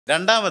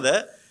രണ്ടാമത്,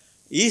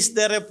 is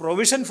there A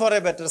provision for A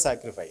better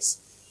sacrifice?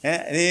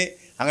 ഇനി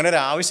അങ്ങനെ ഒരു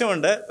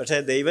ആവശ്യമുണ്ട്, പക്ഷേ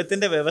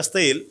ദൈവത്തിൻ്റെ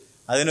വ്യവസ്ഥയിൽ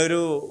അതിനൊരു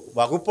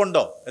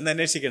വകുപ്പുണ്ടോ എന്ന്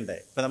അന്വേഷിക്കണ്ടേ?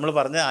 ഇപ്പം നമ്മൾ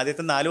പറഞ്ഞ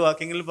ആദ്യത്തെ 4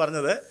 വാക്യങ്ങളിൽ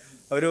പറഞ്ഞത്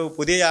ഒരു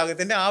പുതിയ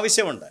യാഗത്തിൻ്റെ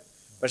ആവശ്യമുണ്ട്,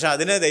 പക്ഷെ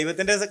അതിന്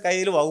ദൈവത്തിൻ്റെ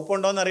കയ്യിൽ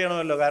വകുപ്പുണ്ടോ എന്ന്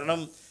അറിയണമല്ലോ. കാരണം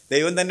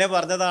ദൈവം തന്നെ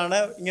പറഞ്ഞതാണ്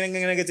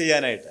ഇങ്ങനെയൊക്കെ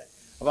ചെയ്യാനായിട്ട്.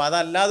 അപ്പോൾ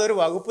അതല്ലാതെ ഒരു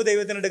വകുപ്പ്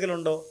ദൈവത്തിൻ്റെ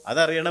അടുക്കലുണ്ടോ?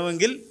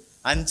 അതറിയണമെങ്കിൽ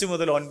 5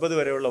 മുതൽ 9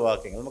 വരെയുള്ള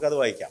വാക്യങ്ങൾ നമുക്കത്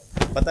വായിക്കാം.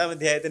 10-ാം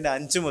അധ്യായത്തിന്റെ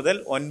 5 മുതൽ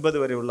 9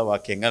 വരെയുള്ള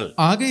വാക്യങ്ങൾ.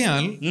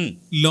 ആകയാൽ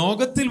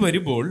ലോകത്തിൽ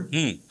വരുമ്പോൾ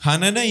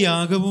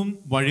ഹനനയാഗവും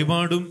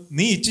വഴിപാടും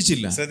നീ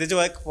ഇച്ഛിച്ചില്ല. ശ്രദ്ധിച്ച്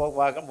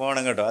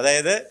പോകണം കേട്ടോ.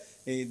 അതായത്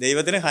ഈ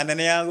ദൈവത്തിന്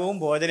ഹനനയാഗവും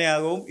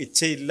ഭോജനയാഗവും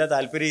ഇച്ഛയില്ല,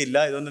 താല്പര്യമില്ല,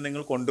 ഇതൊന്നും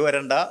നിങ്ങൾ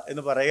കൊണ്ടുവരണ്ട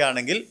എന്ന്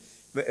പറയുകയാണെങ്കിൽ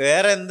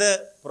വേറെ എന്ത്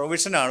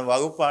പ്രൊവിഷനാണ്,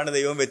 വകുപ്പാണ്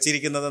ദൈവം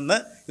വെച്ചിരിക്കുന്നതെന്ന്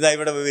ഇതാ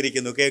ഇവിടെ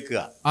വിവരിക്കുന്നു, കേൾക്കുക.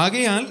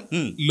 ആകയാൽ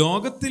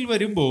ലോകത്തിൽ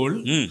വരുമ്പോൾ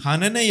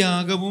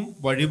ഹനനയാഗവും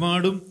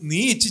വഴിപാടും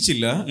നീ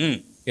ഇച്ഛിച്ചില്ല,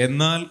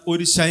 എന്നാൽ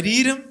ഒരു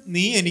ശരീരം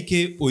നീ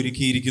എനിക്ക്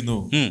ഒരുക്കിയിരിക്കുന്നു.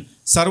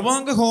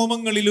 സർവാംഗ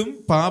ഹോമങ്ങളിലും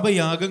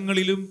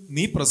പാപയാഗങ്ങളിലും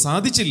നീ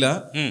പ്രസാദിച്ചില്ല.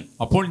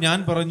 അപ്പോൾ ഞാൻ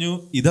പറഞ്ഞു,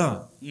 ഇതാ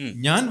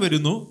ഞാൻ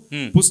വരുന്നു,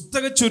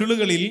 പുസ്തക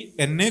ചുരുളുകളിൽ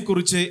എന്നെ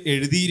കുറിച്ച്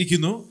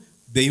എഴുതിയിരിക്കുന്നു.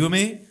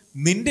 ദൈവമേ,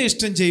 നിന്റെ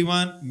ഇഷ്ടം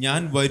ചെയ്യുവാൻ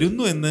ഞാൻ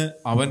വരുന്നു എന്ന്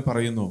അവൻ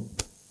പറയുന്നു.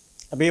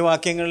 അപ്പോൾ ഈ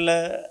വാക്യങ്ങളിൽ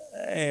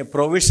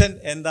പ്രൊവിഷൻ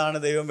എന്താണ്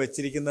ദൈവം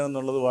വെച്ചിരിക്കുന്നത്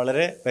എന്നുള്ളത്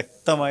വളരെ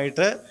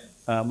വ്യക്തമായിട്ട്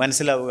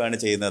മനസ്സിലാവുകയാണ്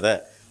ചെയ്യുന്നത്.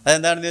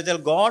 അതെന്താണെന്ന്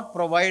ചോദിച്ചാൽ, God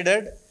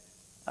provided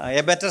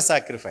A better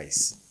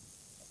sacrifice.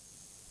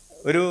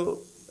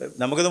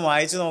 നമുക്കിത്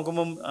വായിച്ച്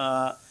നോക്കുമ്പം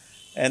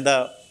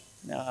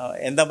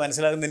എന്താ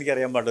മനസ്സിലാകുന്നത്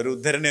എനിക്കറിയാൻ പാടില്ല. ഒരു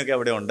ഉദ്ധരണിയൊക്കെ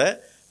അവിടെ ഉണ്ട്.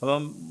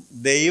 അപ്പം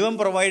ദൈവം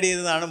പ്രൊവൈഡ്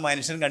ചെയ്തതാണ്,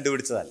 മനുഷ്യൻ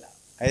കണ്ടുപിടിച്ചതല്ല.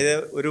 അതായത്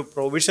ഒരു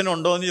പ്രൊവിഷൻ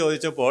ഉണ്ടോ എന്ന്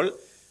ചോദിച്ചപ്പോൾ,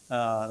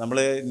 നമ്മൾ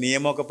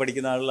നിയമമൊക്കെ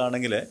പഠിക്കുന്ന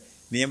ആളുകളാണെങ്കിൽ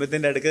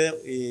നിയമത്തിൻ്റെ അടുക്ക്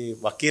ഈ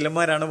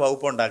വക്കീലന്മാരാണ്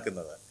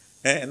വകുപ്പുണ്ടാക്കുന്നത്.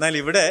 എന്നാൽ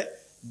ഇവിടെ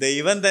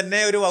ദൈവം തന്നെ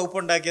ഒരു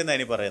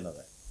വകുപ്പുണ്ടാക്കിയെന്നാണ്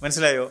പറയുന്നത്.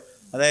 മനസ്സിലായോ?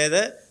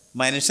 അതായത്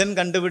മനുഷ്യൻ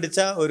കണ്ടുപിടിച്ച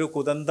ഒരു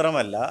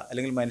കുതന്ത്രമല്ല,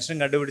 അല്ലെങ്കിൽ മനുഷ്യൻ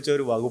കണ്ടുപിടിച്ച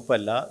ഒരു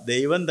വകുപ്പല്ല,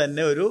 ദൈവം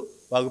തന്നെ ഒരു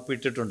വകുപ്പ്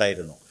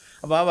ഇട്ടിട്ടുണ്ടായിരുന്നു.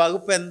 അപ്പോൾ ആ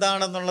വകുപ്പ്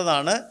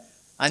എന്താണെന്നുള്ളതാണ്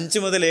 5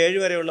 മുതൽ 7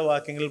 വരെയുള്ള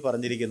വാക്യങ്ങളിൽ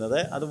പറഞ്ഞിരിക്കുന്നത്.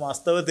 അത്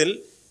വാസ്തവത്തിൽ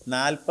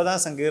 40-ാം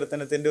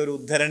സങ്കീർത്തനത്തിൻ്റെ ഒരു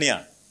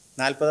ഉദ്ധരണിയാണ്.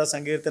 40-ാം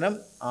സങ്കീർത്തനം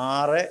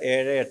 6,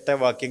 7, 8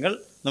 വാക്യങ്ങൾ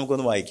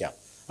നമുക്കൊന്ന് വായിക്കാം.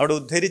 അവിടെ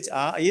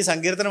ഈ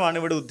സങ്കീർത്തനമാണ്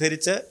ഇവിടെ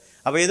ഉദ്ധരിച്ച്.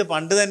 അപ്പോൾ ഇത്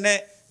പണ്ട് തന്നെ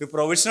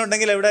പ്രൊവിഷൻ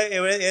ഉണ്ടെങ്കിൽ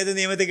ഏത്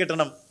നിയമത്തിൽ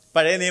കിട്ടണം?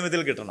 പഴയ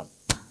നിയമത്തിൽ കിട്ടണം.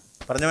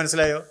 പറഞ്ഞു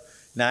മനസ്സിലായോ?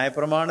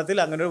 ന്യായപ്രമാണത്തിൽ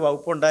അങ്ങനെ ഒരു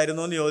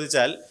വകുപ്പുണ്ടായിരുന്നു എന്ന്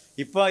ചോദിച്ചാൽ,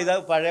 ഇപ്പോൾ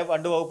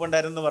പണ്ട്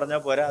വകുപ്പുണ്ടായിരുന്നു എന്ന്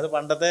പറഞ്ഞാൽ പോരാ, അത്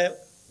പണ്ടത്തെ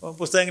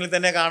പുസ്തകങ്ങളിൽ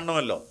തന്നെ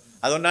കാണണമല്ലോ.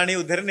 അതുകൊണ്ടാണ് ഈ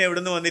ഉദ്ധരണി എവിടെ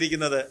നിന്ന്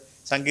വന്നിരിക്കുന്നത്?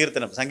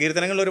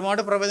 സങ്കീർത്തനങ്ങളിൽ ഒരുപാട്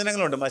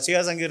പ്രവചനങ്ങളുണ്ട്, മശിഹ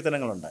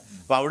സങ്കീർത്തനങ്ങളുണ്ട്.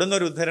 അപ്പോൾ അവിടുന്ന്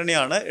ഒരു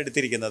ഉദ്ധരണിയാണ്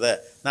എടുത്തിരിക്കുന്നത്.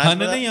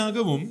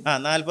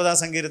 40-ാം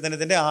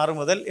സങ്കീർത്തനത്തിന്റെ 6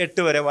 മുതൽ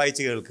 8 വരെ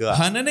വായിച്ചു കേൾക്കുക.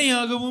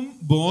 ഹനനയാഗവും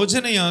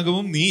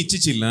ഭോജനയാഗവും നീ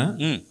ഇച്ഛിച്ചില്ല,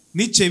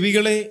 നീ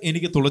ചെവികളെ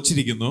എനിക്ക്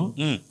തുളച്ചിരിക്കുന്നു.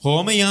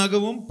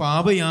 ഹോമയാഗവും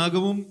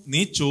പാപയാഗവും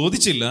നീ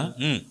ചോദിച്ചില്ല.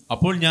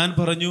 അപ്പോൾ ഞാൻ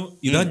പറഞ്ഞു,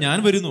 ഇതാ ഞാൻ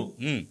വരുന്നു,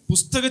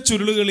 പുസ്തക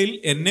ചുരുളുകളിൽ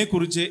എന്നെ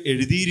കുറിച്ച്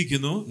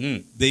എഴുതിയിരിക്കുന്നു.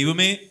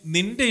 ദൈവമേ,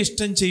 നിന്റെ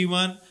ഇഷ്ടം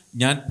ചെയ്യുവാൻ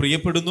ഞാൻ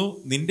പ്രിയപ്പെടുന്നു.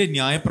 നിന്റെ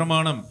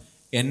ന്യായപ്രമാണം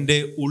എൻ്റെ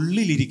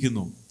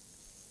ഉള്ളിലിരിക്കുന്നു.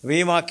 അപ്പോൾ ഈ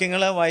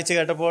വാക്യങ്ങൾ വായിച്ചു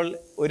കേട്ടപ്പോൾ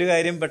ഒരു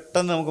കാര്യം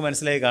പെട്ടെന്ന് നമുക്ക്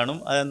മനസ്സിലായി കാണും.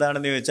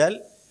 അതെന്താണെന്ന് ചോദിച്ചാൽ,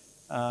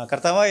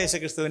 കർത്താവായ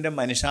യേശുക്രിസ്തുവിൻ്റെ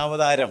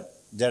മനുഷ്യാവതാരം,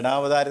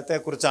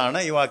 ജഡാവതാരത്തെക്കുറിച്ചാണ്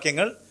ഈ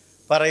വാക്യങ്ങൾ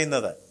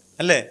പറയുന്നത്,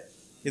 അല്ലേ?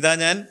 ഇതാ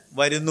ഞാൻ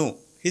വരുന്നു,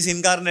 ഹിസ്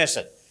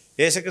ഇൻകാർണേഷൻ,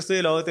 യേശുക്രിസ്തു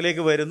ഈ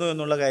ലോകത്തിലേക്ക് വരുന്നു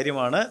എന്നുള്ള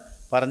കാര്യമാണ്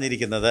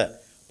പറഞ്ഞിരിക്കുന്നത്.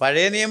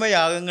 പഴയ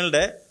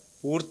നിയമയാഗങ്ങളുടെ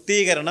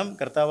പൂർത്തീകരണം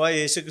കർത്താവായ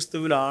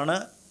യേശുക്രിസ്തുവിലാണ്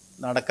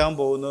നടക്കാൻ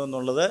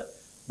പോകുന്നതെന്നുള്ളത്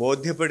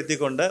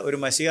ബോധ്യപ്പെടുത്തിക്കൊണ്ട് ഒരു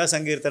മശിഹ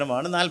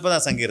സങ്കീർത്തനമാണ്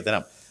 40-ാം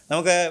സങ്കീർത്തനം.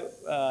 നമുക്ക്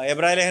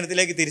എബ്രായ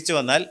ലേഖനത്തിലേക്ക് തിരിച്ചു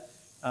വന്നാൽ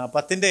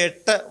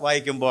 10-8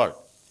 വായിക്കുമ്പോൾ,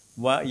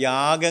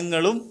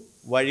 യാഗങ്ങളും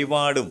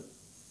വഴിപാടും,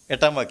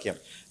 8-ാം വാക്യം,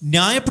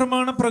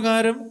 ന്യായപ്രമാണ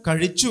പ്രകാരം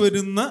കഴിച്ചു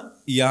വരുന്ന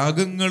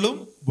യാഗങ്ങളും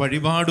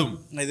വഴിപാടും.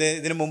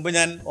 ഇതിനു മുമ്പ്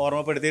ഞാൻ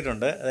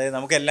ഓർമ്മപ്പെടുത്തിയിട്ടുണ്ട്. അതായത്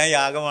നമുക്കെല്ലാം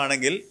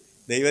യാഗമാണെങ്കിൽ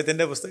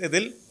ദൈവത്തിൻ്റെ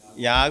പുസ്തകത്തിൽ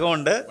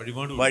യാഗമുണ്ട്,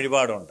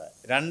 വഴിപാടുണ്ട്.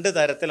 2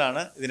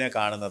 തരത്തിലാണ് ഇതിനെ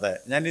കാണുന്നത്.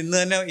 ഞാൻ ഇന്ന്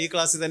തന്നെ ഈ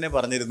ക്ലാസ്സിൽ തന്നെ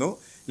പറഞ്ഞിരുന്നു,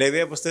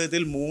 ലേവ്യ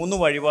പുസ്തകത്തിൽ 3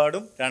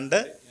 വഴിപാടും 2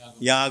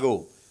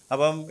 യാഗവും.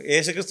 അപ്പം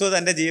യേശുക്രിസ്തു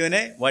തൻ്റെ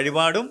ജീവനെ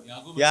വഴിപാടും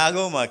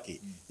യാഗവുമാക്കി.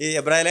 ഈ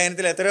എബ്രായ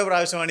ലേഖനത്തിൽ എത്രയോ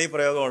പ്രാവശ്യമാണ് ഈ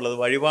പ്രയോഗമുള്ളത്,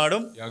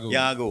 വഴിപാടും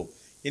യാഗവും.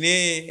 ഇനി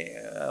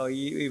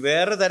ഈ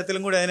വേറെ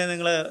തരത്തിലും കൂടി അതിനെ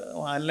നിങ്ങൾ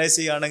അനലൈസ്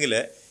ചെയ്യുകയാണെങ്കിൽ,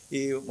 ഈ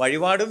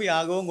വഴിപാടും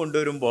യാഗവും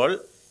കൊണ്ടുവരുമ്പോൾ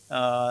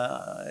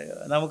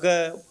നമുക്ക്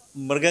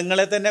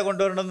മൃഗങ്ങളെ തന്നെ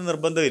കൊണ്ടുവരണമെന്ന്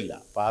നിർബന്ധമില്ല.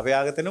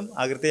 പാപയാഗത്തിനും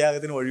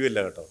അകൃത്യയാഗത്തിനും ഒഴിവില്ല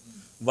കേട്ടോ.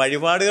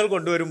 വഴിപാടുകൾ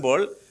കൊണ്ടുവരുമ്പോൾ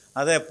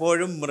അത്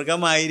എപ്പോഴും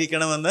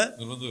മൃഗമായിരിക്കണമെന്ന്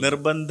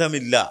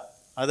നിർബന്ധമില്ല.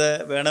 അത്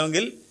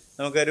വേണമെങ്കിൽ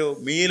നമുക്കൊരു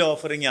മീൽ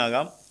ഓഫറിങ്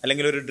ആകാം,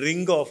 അല്ലെങ്കിൽ ഒരു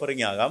ഡ്രിങ്ക്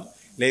ഓഫറിങ് ആകാം.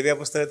 ലേവ്യ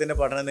പുസ്തകത്തിൻ്റെ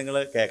പഠനം നിങ്ങൾ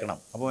കേൾക്കണം,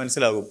 അപ്പോൾ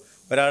മനസ്സിലാകും.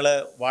 ഒരാൾ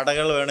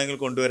വടകൾ വേണമെങ്കിൽ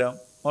കൊണ്ടുവരാം,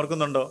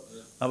 ഓർക്കുന്നുണ്ടോ?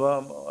 അപ്പോൾ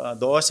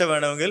ദോശ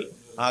വേണമെങ്കിൽ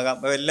ആകാം.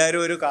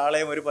 എല്ലാവരും ഒരു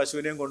കാളയും ഒരു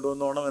പശുവിനെയും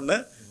കൊണ്ടുവന്നോണമെന്ന്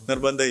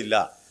നിർബന്ധമില്ല.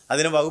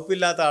 അതിന്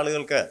വകുപ്പില്ലാത്ത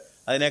ആളുകൾക്ക്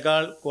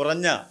അതിനേക്കാൾ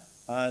കുറഞ്ഞ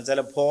ചില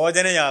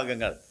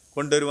ഭോജനയാഗങ്ങൾ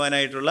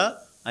കൊണ്ടുവരുവാനായിട്ടുള്ള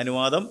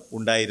അനുവാദം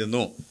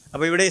ഉണ്ടായിരുന്നു.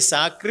 അപ്പോൾ ഇവിടെ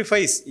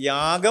സാക്രിഫൈസ്,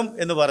 യാഗം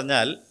എന്ന്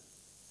പറഞ്ഞാൽ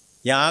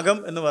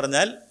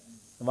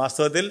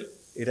വാസ്തവത്തിൽ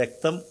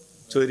രക്തം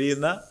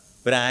ചൊരിയുന്ന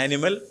ഒരു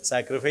ആനിമൽ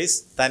സാക്രിഫൈസ്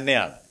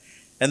തന്നെയാണ്.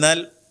 എന്നാൽ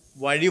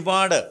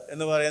വഴിപാട്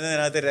എന്ന്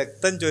പറയുന്നതിനകത്ത്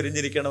രക്തം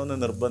ചൊരിഞ്ഞിരിക്കണമെന്ന്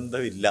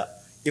നിർബന്ധമില്ല.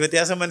 ഈ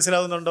വ്യത്യാസം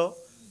മനസ്സിലാവുന്നുണ്ടോ?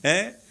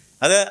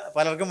 അത്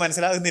പലർക്കും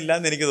മനസ്സിലാകുന്നില്ല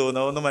എന്ന് എനിക്ക്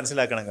തോന്നുന്നു. ഒന്ന്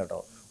മനസ്സിലാക്കണം കേട്ടോ.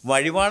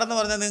 വഴിപാടെന്ന്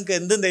പറഞ്ഞാൽ നിങ്ങൾക്ക്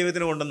എന്തും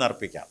ദൈവത്തിന് കൊണ്ടുവന്ന്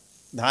അർപ്പിക്കാം.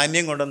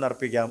 ധാന്യം കൊണ്ടുവന്ന്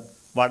അർപ്പിക്കാം,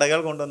 വടകൾ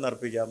കൊണ്ടുവന്ന്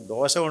അർപ്പിക്കാം,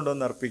 ദോശ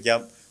കൊണ്ടുവന്ന് അർപ്പിക്കാം,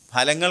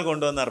 ഫലങ്ങൾ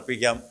കൊണ്ടുവന്ന്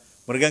അർപ്പിക്കാം,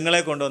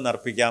 മൃഗങ്ങളെ കൊണ്ടുവന്ന്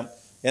അർപ്പിക്കാം.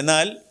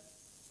 എന്നാൽ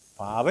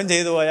പാപം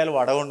ചെയ്തു പോയാൽ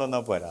വട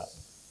കൊണ്ടുവന്നാൽ പോരാ,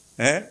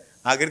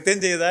 അകൃത്യം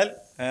ചെയ്താൽ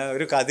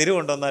ഒരു കതിര്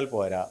കൊണ്ടുവന്നാൽ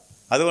പോരാ.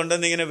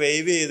 അതുകൊണ്ടൊന്ന് ഇങ്ങനെ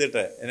വെയ്വ്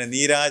ചെയ്തിട്ട്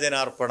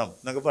നീരാജനാർപ്പണം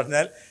എന്നൊക്കെ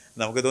പറഞ്ഞാൽ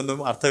നമുക്കിതൊന്നും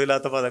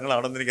അർത്ഥമില്ലാത്ത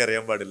പദങ്ങളാണെന്ന്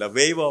എനിക്കറിയാൻ പാടില്ല.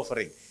 വെയ്വ്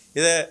ഓഫറിങ്,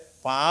 ഇത്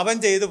പാപം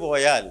ചെയ്തു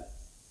പോയാൽ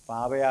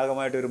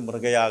പാപയാഗമായിട്ടൊരു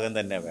മൃഗയാഗം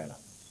തന്നെ വേണം.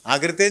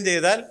 അകൃത്യം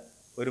ചെയ്താൽ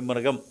ഒരു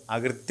മൃഗം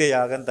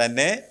അകൃത്യയാഗം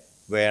തന്നെ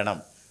വേണം.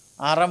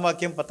 6-ാം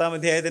വാക്യം 10-ാം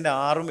അധ്യായത്തിൻ്റെ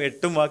 6ഉം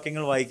 8ഉം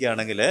വാക്യങ്ങൾ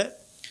വായിക്കുകയാണെങ്കിൽ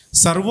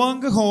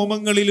സർവാംഗ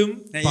ഹോമങ്ങളിലും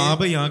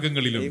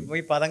പാപയാഗങ്ങളിലും.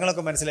 ഈ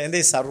പദങ്ങളൊക്കെ മനസ്സിലായി. എന്താ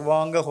ഈ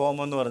സർവാംഗ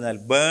ഹോമം എന്ന് പറഞ്ഞാൽ?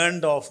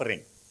 ബേൺഡ്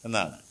ഓഫറിങ്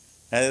എന്നാണ്.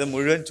 അതായത്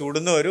മുഴുവൻ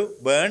ചൂടുന്ന ഒരു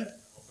ബേൺഡ്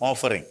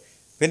ഓഫറിങ്.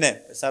 പിന്നെ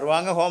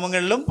സർവാംഗ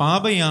ഹോമങ്ങളിലും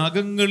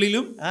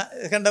പാപയാഗങ്ങളിലും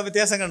കണ്ടോ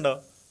വ്യത്യാസം കണ്ടോ?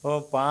 അപ്പോൾ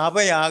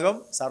പാപയാഗം,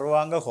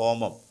 സർവാംഗ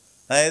ഹോമം,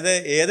 അതായത്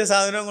ഏത്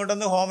സാധനവും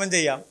കൊണ്ടൊന്ന് ഹോമം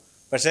ചെയ്യാം.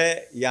 പക്ഷേ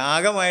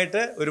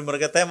യാഗമായിട്ട് ഒരു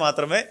മൃഗത്തെ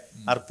മാത്രമേ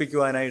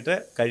അർപ്പിക്കുവാനായിട്ട്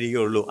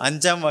കഴിയുകയുള്ളൂ.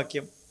 5-ാം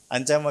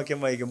വാക്യം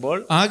വായിക്കുമ്പോൾ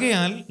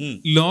ആകയാൽ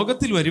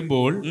ലോകത്തിൽ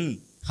വരുമ്പോൾ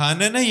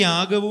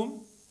ഹനനയാഗവും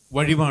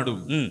വഴിപാടും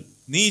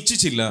നീ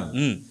ഇച്ഛിച്ചില്ല,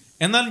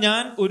 എന്നാൽ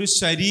ഞാൻ ഒരു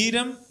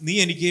ശരീരം നീ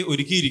എനിക്ക്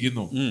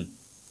ഒരുക്കിയിരിക്കുന്നു.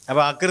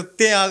 അപ്പോൾ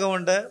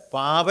അകൃത്യയാഗമുണ്ട്,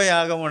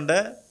 പാപയാഗമുണ്ട്.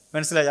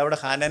 മനസ്സിലായി? അവിടെ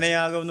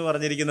ഹനനയാഗം എന്ന്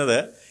പറഞ്ഞിരിക്കുന്നത്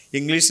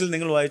ഇംഗ്ലീഷിൽ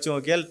നിങ്ങൾ വായിച്ചു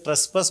നോക്കിയാൽ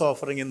ട്രെസ്പസ്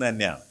ഓഫറിംഗ് എന്ന്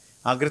തന്നെയാണ്,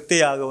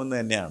 അകൃത്യയാഗം എന്ന്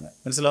തന്നെയാണ്.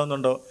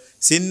 മനസ്സിലാവുന്നുണ്ടോ?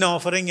 Sin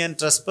offering and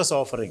ട്രെസ്പസ്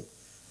offering,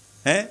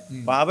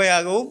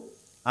 പാപയാഗവും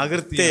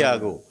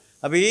അകൃത്യയാഗവും.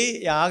 അപ്പോൾ ഈ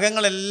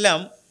യാഗങ്ങളെല്ലാം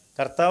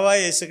കർത്താവായ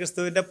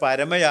യേശുക്രിസ്തുവിൻ്റെ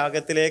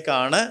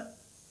പരമയാഗത്തിലേക്കാണ്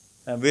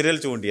വിരൽ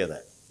ചൂണ്ടിയത്.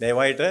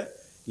 ദയവായിട്ട്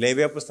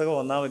ലേവ്യ പുസ്തകം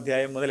 1-ാം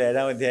അധ്യായം മുതൽ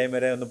 7-ാം അധ്യായം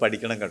വരെ ഒന്ന്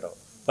പഠിക്കണം കേട്ടോ.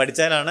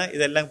 പഠിച്ചാലാണ്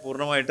ഇതെല്ലാം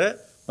പൂർണ്ണമായിട്ട്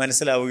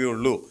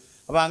മനസ്സിലാവുകയുള്ളൂ.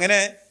 അപ്പോൾ അങ്ങനെ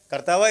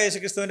കർത്താവായ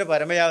യേശുക്രിസ്തുവിൻ്റെ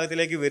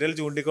പരമയാഗത്തിലേക്ക് വിരൽ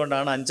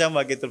ചൂണ്ടിക്കൊണ്ടാണ് 5-ാം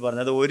വാക്യത്തിൽ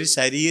പറഞ്ഞത്, ഒരു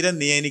ശരീരം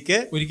നീ എനിക്ക്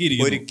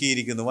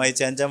ഒരുക്കിയിരിക്കുന്നു.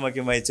 വായിച്ച് 5-ാം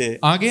വാക്യം വായിച്ച്.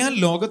 ആകയാൽ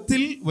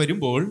ലോകത്തിൽ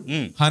വരുമ്പോൾ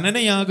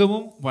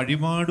ഹനനയാഗവും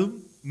വഴിപാടും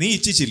നീ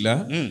ഇച്ഛിച്ചില്ല,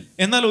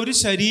 എന്നാൽ ഒരു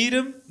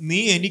ശരീരം നീ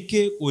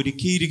എനിക്ക്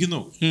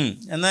ഒരുക്കിയിരിക്കുന്നു.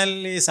 എന്നാൽ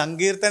ഈ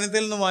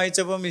സങ്കീർത്തനത്തിൽ നിന്ന്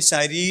വായിച്ചപ്പം ഈ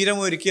ശരീരം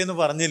ഒരുക്കിയെന്ന്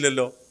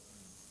പറഞ്ഞില്ലല്ലോ.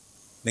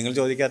 നിങ്ങൾ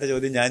ചോദിക്കാത്ത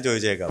ചോദ്യം ഞാൻ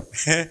ചോദിച്ചേക്കാം.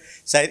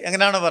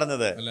 അങ്ങനെയാണോ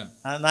പറഞ്ഞത്?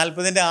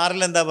 40-ന്റെ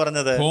 6-ൽ എന്താ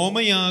പറഞ്ഞത്?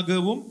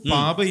 ഹോമയാഗവും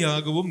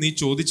പാപയാഗവും നീ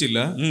ചോദിച്ചില്ല,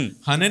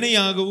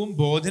 ഹനനയാഗവും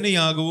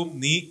ഭോജനയാഗവും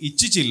നീ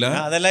ഇച്ഛിച്ചില്ല.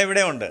 അതെല്ലാം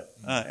ഇവിടെ ഉണ്ട്.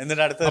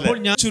 എന്നിട്ട് അടുത്ത, അപ്പോൾ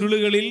ഞാൻ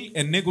ചുരുളുകളിൽ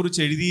എന്നെ കുറിച്ച്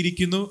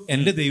എഴുതിയിരിക്കുന്നു,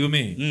 എന്റെ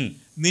ദൈവമേ,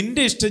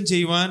 നിന്റെ ഇഷ്ടം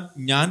ചെയ്യുവാൻ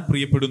ഞാൻ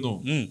പ്രിയപ്പെടുന്നു.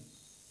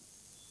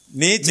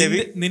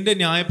 നിന്റെ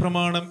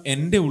ന്യായപ്രമാണം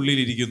എന്റെ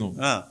ഉള്ളിലിരിക്കുന്നു.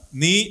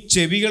 നീ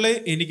ചെവികളെ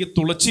എനിക്ക്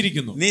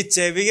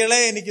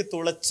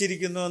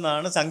തുളച്ചിരിക്കുന്നു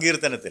എന്നാണ്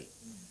സങ്കീർത്തനത്തിൽ.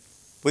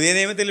 പുതിയ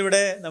നിയമത്തിൽ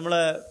ഇവിടെ നമ്മൾ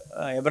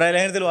എബ്രായ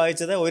ലേഖനത്തിൽ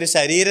വായിച്ചത് ഒരു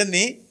ശരീരം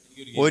നീ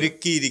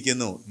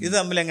ഒരുക്കിയിരിക്കുന്നു. ഇത്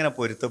തമ്മിൽ എങ്ങനെ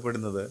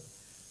പൊരുത്തപ്പെടുന്നത്?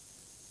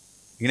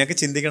 ഇങ്ങനെയൊക്കെ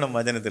ചിന്തിക്കണം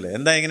വചനത്തിൽ.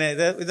 എന്താ ഇങ്ങനെ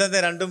ഇതെന്താ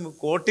രണ്ടും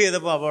കോട്ട്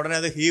ചെയ്തപ്പോൾ അപ്പോൾ ഉടനെ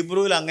അത്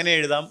ഹീബ്രുവിൽ അങ്ങനെ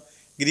എഴുതാം,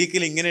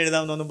 ഗ്രീക്കിൽ ഇങ്ങനെ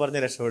എഴുതാമെന്നൊന്നും പറഞ്ഞ്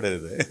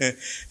രക്ഷപ്പെടരുത്.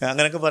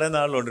 അങ്ങനെയൊക്കെ പറയുന്ന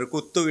ആളുണ്ട്. ഒരു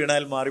കുത്തു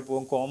വീണാൽ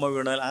മാറിപ്പോവും, കോമ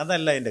വീണാൽ,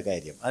 അതല്ല അതിൻ്റെ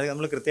കാര്യം. അത്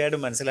നമ്മൾ കൃത്യമായിട്ട്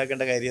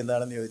മനസ്സിലാക്കേണ്ട കാര്യം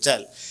എന്താണെന്ന്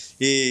ചോദിച്ചാൽ,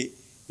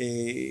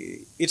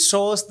 it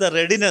shows the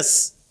readiness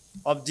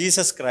of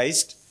Jesus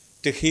Christ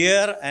to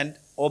here and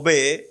obey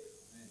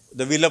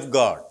the will of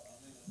God.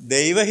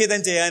 ദൈവഹിതം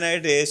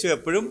ചെയ്യാനായിട്ട് യേശു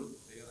എപ്പോഴും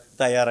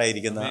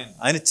തയ്യാറായിരിക്കുന്ന.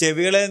 അതിന്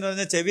ചെവികളെ എന്ന്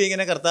പറഞ്ഞാൽ ചെവി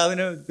ഇങ്ങനെ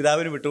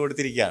പിതാവിന്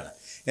വിട്ടുകൊടുത്തിരിക്കുകയാണ്.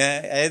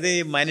 അതായത് ഈ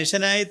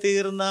മനുഷ്യനായി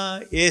തീർന്ന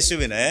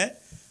യേശുവിന്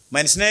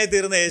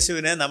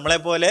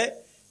നമ്മളെപ്പോലെ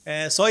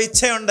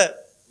സ്വയിച്ഛയുണ്ട്.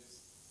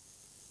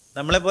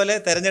 നമ്മളെപ്പോലെ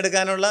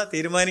തിരഞ്ഞെടുക്കാനുള്ള,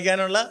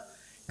 തീരുമാനിക്കാനുള്ള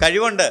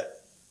കഴിവുണ്ട്.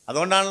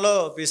 അതുകൊണ്ടാണല്ലോ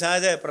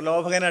പിശാച്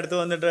പ്രലോഭകൻ അടുത്ത്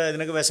വന്നിട്ട്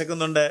ഇതിനൊക്കെ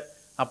വിശക്കുന്നുണ്ട്,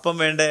 അപ്പം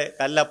വേണ്ടേ,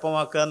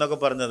 കല്ലപ്പമാക്കുക എന്നൊക്കെ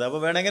പറഞ്ഞത്.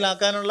 അപ്പോൾ വേണമെങ്കിൽ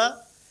ആക്കാനുള്ള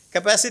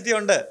കപ്പാസിറ്റി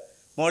ഉണ്ട്.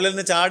 മുകളിൽ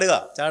നിന്ന്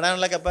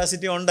ചാടാനുള്ള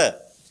കപ്പാസിറ്റി ഉണ്ട്.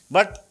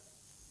 ബട്ട്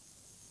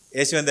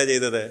യേശു എന്താ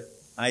ചെയ്തത്?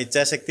 ആ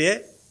ഇച്ഛാശക്തിയെ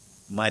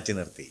മാറ്റി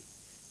നിർത്തി.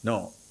 നോ,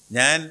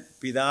 ഞാൻ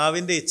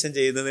പിതാവിൻ്റെ ഇച്ഛം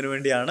ചെയ്യുന്നതിന്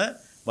വേണ്ടിയാണ്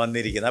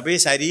വന്നിരിക്കുന്നത്. അപ്പോൾ ഈ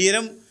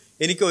ശരീരം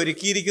എനിക്ക്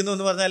ഒരുക്കിയിരിക്കുന്നു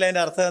എന്ന് പറഞ്ഞാൽ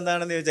അതിൻ്റെ അർത്ഥം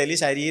എന്താണെന്ന് ചോദിച്ചാൽ, ഈ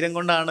ശരീരം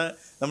കൊണ്ടാണ്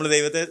നമ്മൾ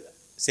ദൈവത്തെ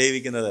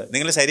സേവിക്കുന്നത്.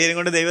 നിങ്ങളുടെ ശരീരം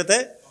കൊണ്ട് ദൈവത്തെ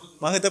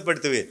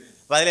മഹത്വപ്പെടുത്തുകയും.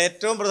 അപ്പോൾ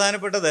അതിലേറ്റവും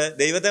പ്രധാനപ്പെട്ടത്,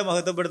 ദൈവത്തെ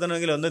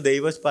മഹത്വപ്പെടുത്തണമെങ്കിൽ ഒന്ന്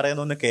ദൈവം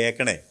പറയുന്നൊന്ന്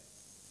കേൾക്കണേ,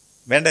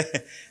 വേണ്ടേ?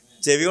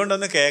 ചെവി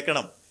കൊണ്ടൊന്ന്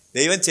കേൾക്കണം.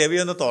 ദൈവം ചെവി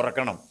ഒന്ന്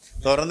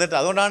തുറന്നിട്ട്,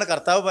 അതുകൊണ്ടാണ്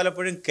കർത്താവ്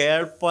പലപ്പോഴും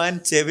കേൾപ്പാൻ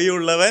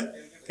ചെവിയുള്ളവൻ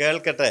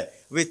കേൾക്കട്ടെ.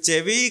 അപ്പോൾ ഈ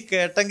ചെവി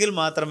കേട്ടെങ്കിൽ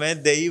മാത്രമേ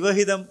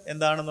ദൈവഹിതം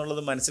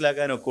എന്താണെന്നുള്ളത്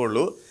മനസ്സിലാക്കാനൊക്കെ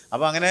ഉള്ളൂ.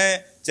 അപ്പോൾ അങ്ങനെ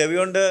ചെവി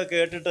കൊണ്ട്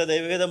കേട്ടിട്ട്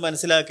ദൈവഹിതം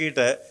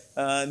മനസ്സിലാക്കിയിട്ട്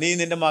നീ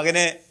നിൻ്റെ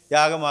മകനെ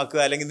യാഗമാക്കുക,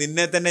 അല്ലെങ്കിൽ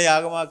നിന്നെ തന്നെ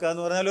യാഗമാക്കുക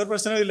എന്ന് പറഞ്ഞാൽ ഒരു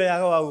പ്രശ്നമില്ല,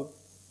 യാഗമാകും.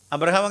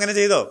 അബ്രഹാം അങ്ങനെ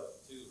ചെയ്തോ?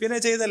 പിന്നെ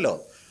ചെയ്തല്ലോ.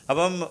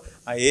 അപ്പം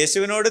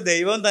യേശുവിനോട്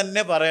ദൈവം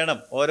തന്നെ പറയണം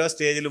ഓരോ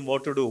സ്റ്റേജിലും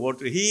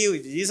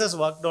Jesus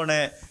worked on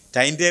A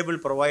time table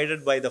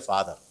provided by the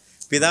father.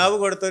 പിതാവ്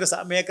കൊടുത്ത ഒരു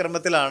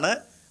സമയക്രമത്തിലാണ്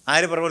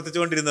ആര്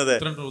പ്രവർത്തിച്ചുകൊണ്ടിരുന്നത്.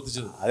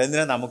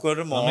 അതെന്തിനാ,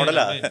 നമുക്കൊരു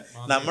മോഡലാ.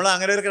 നമ്മൾ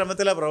അങ്ങനെ ഒരു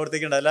ക്രമത്തിലാണ്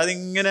പ്രവർത്തിക്കേണ്ടത്. അല്ലാതെ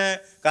ഇങ്ങനെ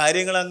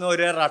കാര്യങ്ങൾ അങ്ങ്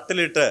ഒരു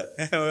റട്ടിലിട്ട്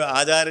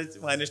ആചാര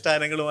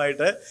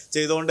അനുഷ്ഠാനങ്ങളുമായിട്ട്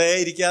ചെയ്തുകൊണ്ടേ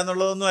ഇരിക്കുക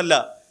എന്നുള്ളതൊന്നുമല്ല.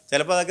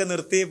 ചിലപ്പോൾ അതൊക്കെ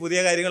നിർത്തി പുതിയ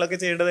കാര്യങ്ങളൊക്കെ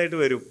ചെയ്യേണ്ടതായിട്ട്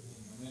വരും.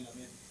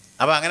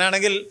 അപ്പം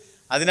അങ്ങനെയാണെങ്കിൽ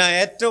അതിന്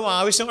ഏറ്റവും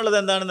ആവശ്യമുള്ളത്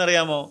എന്താണെന്ന്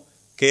അറിയാമോ?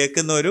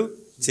 കേൾക്കുന്ന ഒരു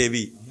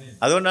ചെവി.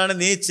 അതുകൊണ്ടാണ്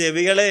നീ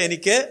ചെവികളെ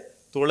എനിക്ക്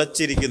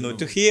തുളച്ചിരിക്കുന്നു.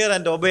 To here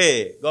and obey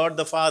God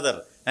the father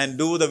and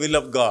do the will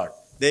of God.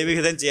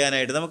 ദൈവഹിതം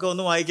ചെയ്യാനായിട്ട്. നമുക്ക്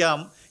ഒന്ന് വായിക്കാം.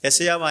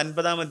 യെശയ്യാ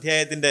 50-ാം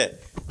അധ്യായത്തിൻ്റെ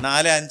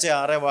 4, 5,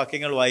 6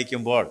 വാക്യങ്ങൾ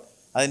വായിക്കുമ്പോൾ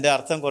അതിൻ്റെ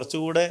അർത്ഥം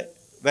കുറച്ചുകൂടെ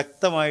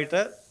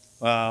വ്യക്തമായിട്ട്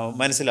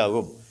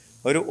മനസ്സിലാകും.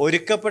 ഒരു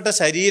ഒരുക്കപ്പെട്ട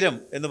ശരീരം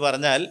എന്ന്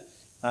പറഞ്ഞാൽ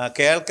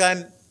കേൾക്കാൻ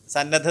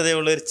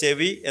സന്നദ്ധതയുള്ളൊരു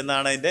ചെവി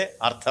എന്നാണ് അതിൻ്റെ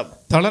അർത്ഥം.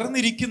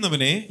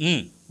 തളർന്നിരിക്കുന്നവനെ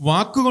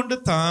വാക്കുകൊണ്ട്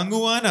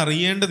താങ്ങുവാൻ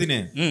അറിയേണ്ടതിന്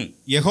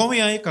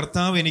യഹോവയായ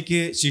കർത്താവ്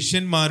എനിക്ക്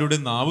ശിഷ്യന്മാരുടെ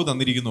നാവ്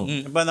തന്നിരിക്കുന്നു.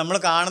 ഇപ്പൊ നമ്മൾ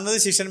കാണുന്നത്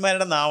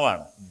ശിഷ്യന്മാരുടെ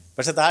നാവാണ്.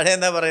 പക്ഷെ താഴെ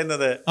എന്താ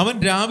പറയുന്നത്? അവൻ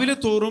രാവിലെ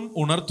തോറും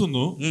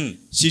ഉണർത്തുന്നു,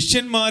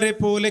 ശിഷ്യന്മാരെ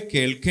പോലെ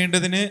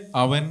കേൾക്കേണ്ടതിന്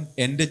അവൻ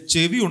എന്റെ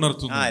ചെവി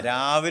ഉണർത്തുന്നു.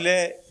 രാവിലെ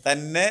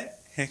തന്നെ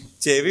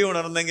ചെവി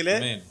ഉണർന്നെങ്കിൽ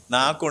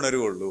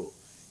നാക്കുണരുള്ളൂ.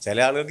 ചില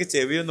ആളുകൾക്ക്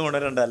ചെവിയൊന്നും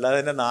ഉണരണ്ട, അല്ലാതെ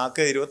തന്നെ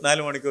നാക്ക്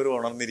 24 മണിക്കൂർ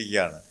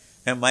ഉണർന്നിരിക്കുകയാണ്.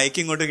 മൈക്ക്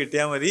ഇങ്ങോട്ട്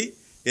കിട്ടിയാൽ മതി,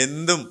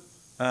 എന്തും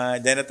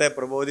ജനത്തെ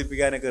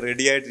പ്രബോധിപ്പിക്കാനൊക്കെ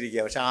റെഡി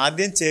ആയിട്ടിരിക്കുക. പക്ഷെ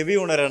ആദ്യം ചെവി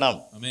ഉണരണം.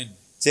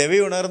 ചെവി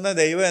ഉണർന്ന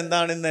ദൈവം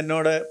എന്താണെന്ന്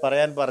എന്നോട്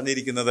പറയാൻ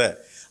പറഞ്ഞിരിക്കുന്നത്.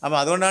 അപ്പം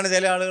അതുകൊണ്ടാണ്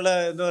ചില ആളുകൾ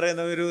എന്ന്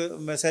പറയുന്ന ഒരു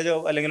മെസ്സേജോ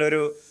അല്ലെങ്കിൽ ഒരു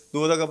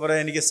ദൂതൊക്കെ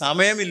പറയാൻ എനിക്ക്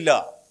സമയമില്ല,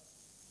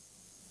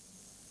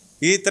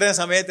 ഈ ഇത്രയും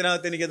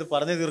സമയത്തിനകത്ത് എനിക്കത്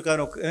പറഞ്ഞു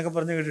തീർക്കാനൊക്കെ എന്നൊക്കെ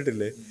പറഞ്ഞു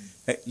കേട്ടിട്ടില്ലേ?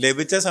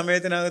 ലഭിച്ച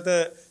സമയത്തിനകത്ത്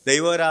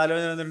ദൈവം ഒരു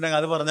ആലോചന വന്നിട്ടുണ്ടെങ്കിൽ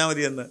അത് പറഞ്ഞാൽ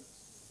മതിയെന്ന്.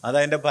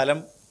 അതതിൻ്റെ ഫലം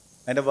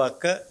അതിൻ്റെ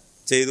വക്ക്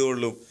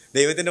ചെയ്തുകൊള്ളും.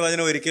 ദൈവത്തിൻ്റെ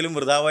വചനം ഒരിക്കലും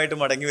വൃഥാവായിട്ട്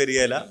മടങ്ങി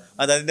വരികയില്ല,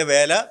 അതതിൻ്റെ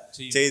വേല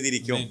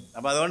ചെയ്തിരിക്കും.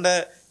 അപ്പം അതുകൊണ്ട്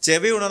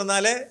ചെവി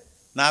ഉണർന്നാലേ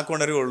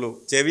നാക്കുണരുള്ളൂ.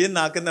 ചെവിയും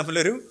നാക്കും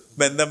തമ്മിലൊരു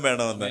ബന്ധം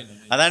വേണമെന്ന്.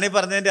 അതാണ് ഈ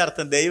പറഞ്ഞതിൻ്റെ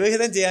അർത്ഥം.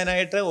 ദൈവഹിതം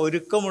ചെയ്യാനായിട്ട്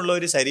ഒരുക്കമുള്ള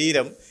ഒരു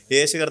ശരീരം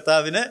യേശു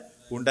കർത്താവിന്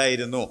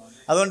ഉണ്ടായിരുന്നു.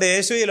 അതുകൊണ്ട്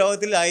യേശു ഈ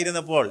ലോകത്തിൽ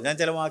ആയിരുന്നപ്പോൾ, ഞാൻ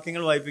ചില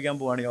വാക്യങ്ങൾ വായിപ്പിക്കാൻ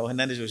പോവാണ്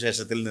യോഹന്നാൻ്റെ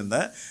സുവിശേഷത്തിൽ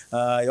നിന്ന്.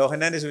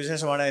 യോഹന്നാൻ്റെ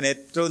സുവിശേഷമാണ് അതിന്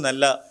ഏറ്റവും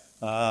നല്ല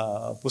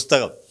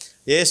പുസ്തകം.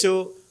 യേശു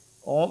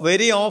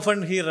very often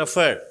he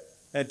referred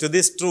to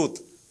this truth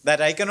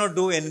that I cannot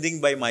do anything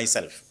by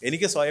myself.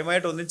 എനിക്ക്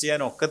സ്വയമായിട്ടൊന്നും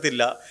ചെയ്യാൻ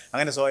ഒക്കത്തില്ല.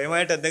 അങ്ങനെ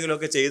സ്വയമായിട്ട്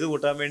എന്തെങ്കിലുമൊക്കെ ചെയ്തു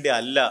കൂട്ടാൻ വേണ്ടി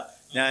അല്ല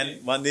ഞാൻ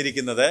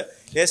വന്നിരിക്കുന്നത്.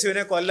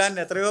 യേശുവിനെ കൊല്ലാൻ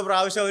എത്രയോ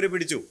പ്രാവശ്യം അവർ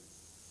പിടിച്ചു.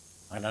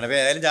 അങ്ങനെയാണ്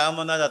ഏതായാലും ജാഗം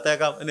വന്നാൽ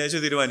ചത്തേക്കാം എന്ന് യേശു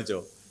തീരുമാനിച്ചോ?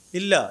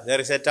 ഇല്ല.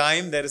 There is A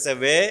time, there is a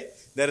way,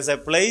 there is A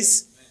place,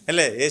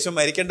 അല്ലേ? യേശു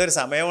മരിക്കേണ്ട ഒരു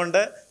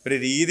സമയമുണ്ട്, ഒരു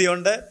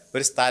രീതിയുണ്ട്,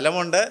 ഒരു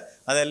സ്ഥലമുണ്ട്.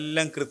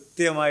 അതെല്ലാം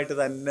കൃത്യമായിട്ട്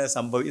തന്നെ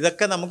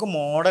ഇതൊക്കെ നമുക്ക്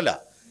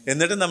മോഡലാണ്.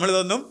 എന്നിട്ട്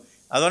നമ്മളിതൊന്നും,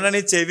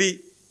 അതുകൊണ്ടാണ് ഈ ചെവി,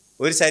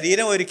 ഒരു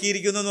ശരീരം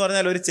ഒരുക്കിയിരിക്കുന്നു എന്ന്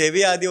പറഞ്ഞാൽ ഒരു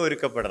ചെവി ആദ്യം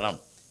ഒരുക്കപ്പെടണം.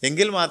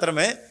 എങ്കിൽ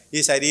മാത്രമേ ഈ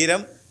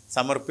ശരീരം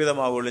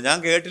സമർപ്പിതമാവുള്ളൂ. ഞാൻ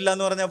കേട്ടില്ല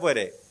എന്ന് പറഞ്ഞാൽ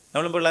പോരെ?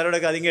 നമ്മൾ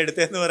പിള്ളേരോടൊക്കെ അതിങ്ങ്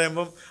എടുത്തതെന്ന്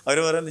പറയുമ്പം അവർ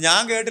പറയുന്നത്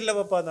ഞാൻ കേട്ടില്ല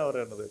പപ്പ എന്നാണ്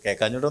പറയുന്നത്.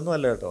 കേൾക്കാഞ്ഞിട്ടൊന്നും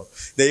അല്ല കേട്ടോ.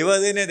 ദൈവം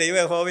അതിനെ, ദൈവം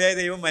യഹോവയായ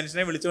ദൈവം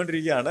മനുഷ്യനെ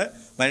വിളിച്ചുകൊണ്ടിരിക്കുകയാണ്.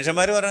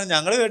 മനുഷ്യന്മാർ പറയുന്നത്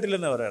ഞങ്ങൾ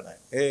കേട്ടില്ലെന്ന് പറയണേ.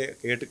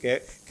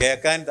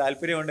 കേൾക്കാൻ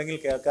താല്പര്യമുണ്ടെങ്കിൽ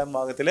കേൾക്കാൻ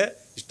ഭാഗത്തിൽ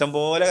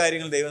ഇഷ്ടംപോലെ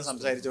കാര്യങ്ങൾ ദൈവം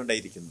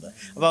സംസാരിച്ചുകൊണ്ടായിരിക്കുന്നത്.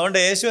 അപ്പോൾ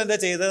അതുകൊണ്ട് യേശു എന്താ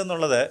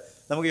ചെയ്തതെന്നുള്ളത്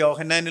നമുക്ക്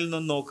യോഹന്നാനിൽ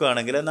നിന്ന്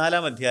നോക്കുകയാണെങ്കിൽ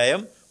 4-ാം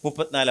അധ്യായം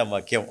 34-ാം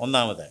വാക്യം.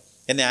 ഒന്നാമത്,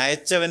 എന്നെ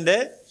അയച്ചവൻ്റെ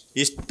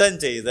ഇഷ്ടം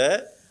ചെയ്ത്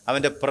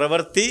അവന്റെ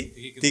പ്രവൃത്തി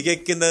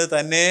തികയ്ക്കുന്നത്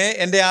തന്നെ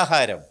എന്റെ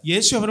ആഹാരം.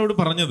 യേശു അവനോട്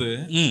പറഞ്ഞത്,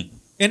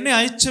 എന്നെ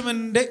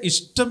അയച്ചവന്റെ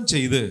ഇഷ്ടം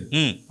ചെയ്ത്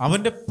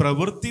അവന്റെ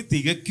പ്രവൃത്തി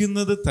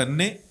തികയ്ക്കുന്നത്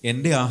തന്നെ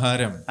എന്റെ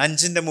ആഹാരം.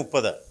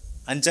 5:30,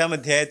 5-ാം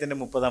അധ്യായത്തിന്റെ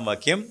 30-ാം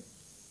വാക്യം.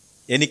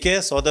 എനിക്ക്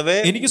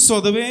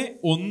സ്വതവേ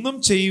ഒന്നും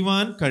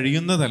ചെയ്യുവാൻ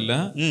കഴിയുന്നതല്ല.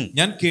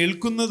 ഞാൻ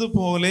കേൾക്കുന്നത്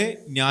പോലെ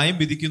ന്യായം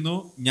വിധിക്കുന്നു.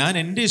 ഞാൻ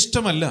എന്റെ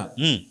ഇഷ്ടമല്ല,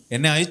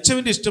 എന്നെ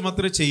അയച്ചവന്റെ ഇഷ്ടം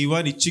അത്ര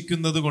ചെയ്യുവാൻ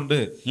ഇച്ഛിക്കുന്നത് കൊണ്ട്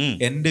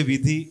എന്റെ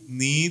വിധി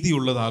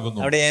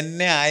നീതിയുള്ളതാകുന്നു. അവിടെ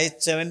എന്നെ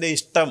അയച്ചവന്റെ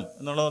ഇഷ്ടം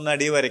എന്നുള്ളതൊന്ന്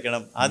അടി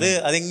വരയ്ക്കണം.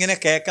 അതിങ്ങനെ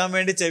കേൾക്കാൻ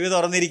വേണ്ടി ചെവി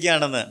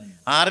തുറന്നിരിക്കുകയാണെന്ന്.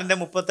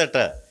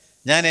 6:38,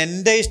 ഞാൻ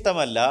എൻ്റെ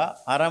ഇഷ്ടമല്ല.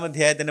 6-ാം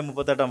അധ്യായത്തിന്റെ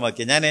 38-ാം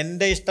വാക്യം. ഞാൻ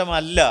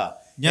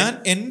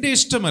എൻ്റെ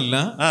ഇഷ്ടമല്ല,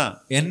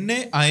 എന്നെ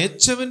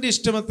അയച്ചവന്റെ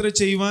ഇഷ്ടമത്ര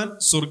ചെയ്യുവാൻ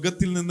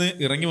സ്വർഗത്തിൽ നിന്ന്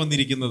ഇറങ്ങി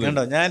വന്നിരിക്കുന്നത്.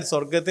 കണ്ടോ, ഞാൻ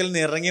സ്വർഗത്തിൽ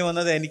നിന്ന് ഇറങ്ങി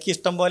വന്നത് എനിക്ക്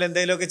ഇഷ്ടം പോലെ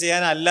എന്തെങ്കിലുമൊക്കെ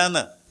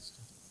ചെയ്യാനല്ലാന്ന്.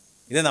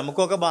 ഇത്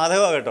നമുക്കൊക്കെ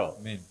ബാധകമാണ് കേട്ടോ.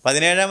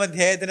 17-ാം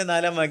അധ്യായത്തിന്റെ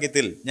 4-ാം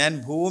വാക്യത്തിൽ, ഞാൻ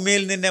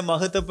ഭൂമിയിൽ നിന്നെ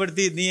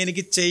മഹത്വപ്പെടുത്തി നീ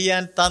എനിക്ക്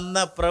ചെയ്യാൻ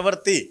തന്ന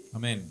പ്രവൃത്തി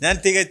ഞാൻ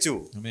തികച്ചു.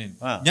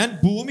 ഞാൻ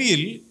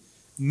ഭൂമിയിൽ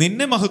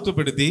നിന്നെ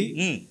മഹത്വപ്പെടുത്തി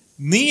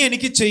നീ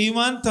എനിക്ക്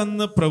ചെയ്യുവാൻ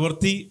തന്ന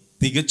പ്രവൃത്തി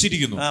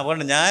തികച്ചിരിക്കുന്നു.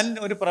 ഞാൻ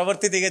ഒരു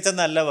പ്രവൃത്തി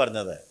തികച്ചെന്നല്ല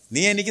പറഞ്ഞത്,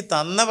 നീ എനിക്ക്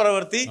തന്ന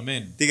പ്രവൃത്തി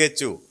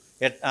തികച്ചു.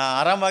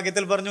 6-ാം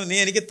വാക്യത്തിൽ പറഞ്ഞു, നീ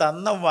എനിക്ക്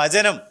തന്ന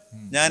വചനം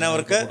ഞാൻ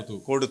അവർക്ക്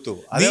കൊടുത്തു.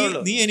 അതേ ഉള്ളൂ.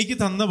 നീ എനിക്ക്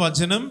തന്ന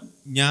വചനം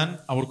ഞാൻ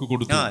അവർക്ക്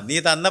കൊടുത്തു. നീ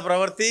തന്ന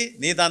പ്രവൃത്തി,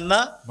 നീ തന്ന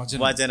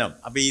വചനം.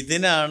 അപ്പൊ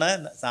ഇതിനാണ്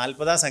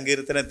 40-ാം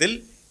സങ്കീർത്തനത്തിൽ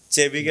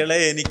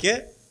ചെവികളെ എനിക്ക്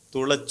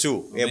തുളച്ചു.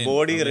 A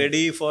body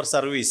ready for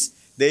service.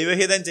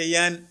 ദൈവഹിതം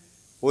ചെയ്യാൻ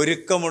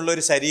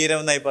ഒരുക്കമുള്ളൊരു ശരീരം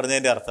എന്നായി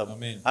പറഞ്ഞതിന്റെ അർത്ഥം.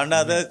 അതുകൊണ്ട്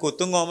അത്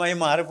കുത്തും കോമായും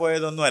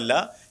മാറിപ്പോയതൊന്നുമല്ല.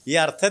 ഈ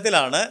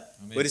അർത്ഥത്തിലാണ്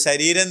ഒരു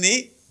ശരീരം നീ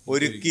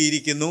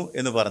ഒരുക്കിയിരിക്കുന്നു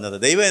എന്ന് പറഞ്ഞത്.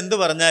 ദൈവം എന്ത്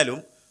പറഞ്ഞാലും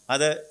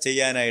അത്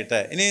ചെയ്യാനായിട്ട്.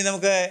 ഇനി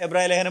നമുക്ക്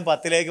എബ്രായ ലേഖനം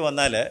 10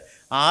 വന്നാൽ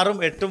 6ഉം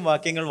 8ഉം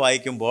വാക്യങ്ങൾ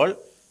വായിക്കുമ്പോൾ,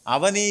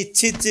 അവ നീ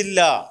ഇച്ഛിച്ചില്ല,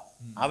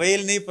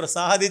 അവയിൽ നീ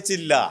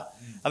പ്രസാദിച്ചില്ല.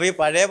 അപ്പോൾ ഈ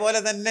പഴയ പോലെ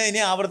തന്നെ ഇനി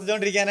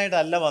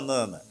ആവർത്തിച്ചുകൊണ്ടിരിക്കാനായിട്ടല്ല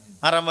വന്നതെന്ന്.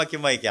 6ആം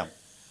വാക്യം വായിക്കാം.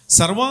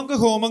 സർവാംഗ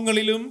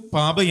ഹോമങ്ങളിലും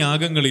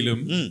പാപയാഗങ്ങളിലും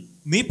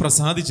നീ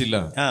പ്രസാദിച്ചില്ല,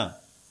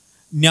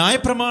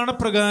 ന്യായപ്രമാണ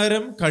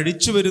പ്രകാരം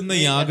കഴിച്ചു വരുന്ന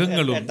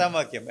യാഗങ്ങളും. 8ാം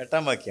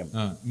വാക്യം.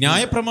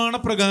 ന്യായപ്രമാണ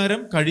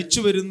പ്രകാരം കഴിച്ചു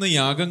വരുന്ന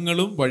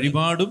യാഗങ്ങളും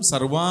വഴിപാടും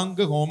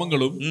സർവാംഗ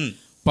ഹോമങ്ങളും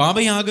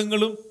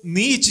പാപയാഗങ്ങളും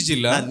നീ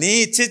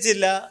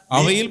ഇച്ഛിച്ചില്ല,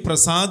 അവയിൽ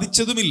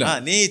പ്രസാദിച്ചതുമില്ല.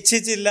 നീ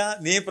ഇച്ഛിച്ചില്ല,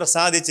 നീ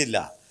പ്രസാദിച്ചില്ല.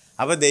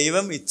 അപ്പൊ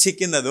ദൈവം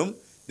ഇച്ഛിക്കുന്നതും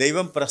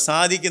ദൈവം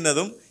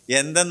പ്രസാദിക്കുന്നതും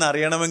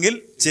എന്തെന്നറിയണമെങ്കിൽ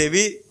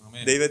ചെവി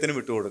ദൈവത്തിന്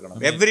വിട്ടുകൊടുക്കണം.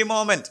 എവ്രി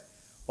മോമെന്റ്,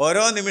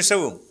 ഓരോ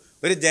നിമിഷവും.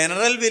 ഒരു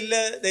ജനറൽ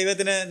വില്ല്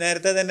ദൈവത്തിന്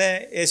നേരത്തെ തന്നെ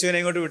യേശുവിനെ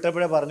ഇങ്ങോട്ട്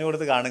വിട്ടപ്പോഴേ പറഞ്ഞു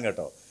കൊടുത്ത് കാണും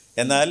കേട്ടോ.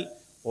 എന്നാൽ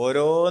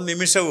ഓരോ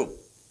നിമിഷവും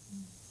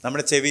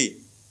നമ്മുടെ ചെവി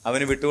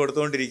അവന്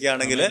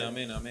വിട്ടുകൊടുത്തുകൊണ്ടിരിക്കുകയാണെങ്കിൽ,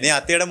 നീ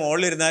അത്തിയുടെ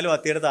മുകളിൽ ഇരുന്നാലും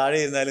അത്തിയുടെ താഴെ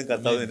ഇരുന്നാലും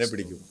കർത്താവ് നിന്നെ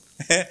പിടിക്കും.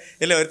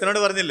 ഇല്ല, ഒരുത്തനോട്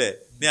പറഞ്ഞില്ലേ,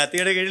 നീ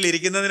അത്തിയുടെ കീഴിൽ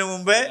ഇരിക്കുന്നതിന്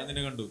മുമ്പേ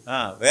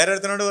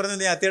വേറൊരുത്തനോട് പറഞ്ഞു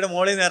നീ അത്തിയുടെ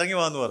മുകളിൽ നിന്ന് ഇറങ്ങി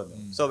പോകാന്ന് പറഞ്ഞു.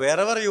 സോ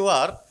വേറെവർ യു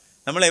ആർ,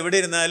 നമ്മൾ എവിടെ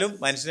ഇരുന്നാലും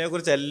മനുഷ്യനെ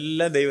കുറിച്ച്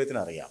എല്ലാം ദൈവത്തിന്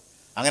അറിയാം.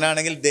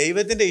 അങ്ങനെയാണെങ്കിൽ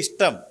ദൈവത്തിൻ്റെ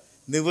ഇഷ്ടം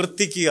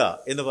നിവർത്തിക്കുക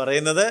എന്ന്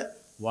പറയുന്നത്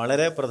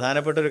വളരെ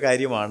പ്രധാനപ്പെട്ട ഒരു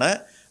കാര്യമാണ്.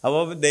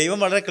 അപ്പോൾ ദൈവം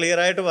വളരെ ക്ലിയർ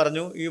ആയിട്ട്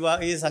പറഞ്ഞു.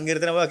 ഈ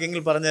സങ്കീർത്തന വാക്യങ്ങൾ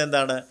പറഞ്ഞത്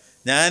എന്താണ്?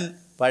 ഞാൻ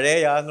പഴയ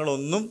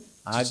യാഗങ്ങളൊന്നും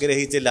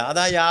ആഗ്രഹിച്ചില്ല. അത്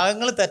ആ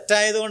യാഗങ്ങൾ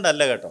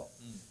തെറ്റായതുകൊണ്ടല്ല കേട്ടോ,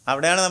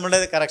 അവിടെയാണ് നമ്മുടെ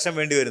കറക്ഷൻ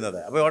വേണ്ടി വരുന്നത്.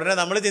 അപ്പോൾ ഉടനെ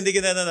നമ്മൾ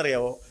ചിന്തിക്കുന്നത്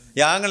എന്താണെന്നറിയാമോ?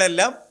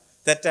 യാഗങ്ങളെല്ലാം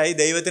തെറ്റായി,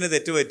 ദൈവത്തിന്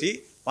തെറ്റുപറ്റി,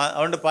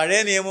 അതുകൊണ്ട് പഴയ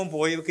നിയമം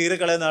പോയി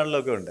കീറിക്കളയുന്ന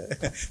ആളുകളൊക്കെ ഉണ്ട്.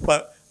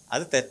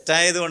 അത്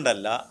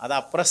തെറ്റായതുകൊണ്ടല്ല, അത്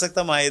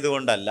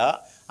അപ്രസക്തമായതുകൊണ്ടല്ല,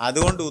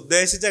 അതുകൊണ്ട്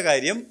ഉദ്ദേശിച്ച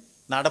കാര്യം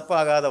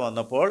നടപ്പാകാതെ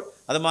വന്നപ്പോൾ,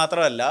 അത്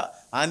മാത്രമല്ല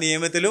ആ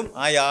നിയമത്തിലും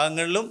ആ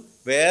യാഗങ്ങളിലും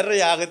വേറൊരു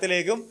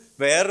യാഗത്തിലേക്കും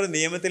വേറൊരു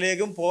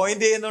നിയമത്തിലേക്കും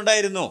പോയിന്റ്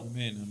ചെയ്യുന്നുണ്ടായിരുന്നു.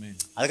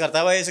 അത്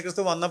കർത്താവായ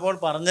യേശുക്രിസ്തു വന്നപ്പോൾ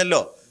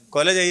പറഞ്ഞല്ലോ,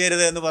 കൊല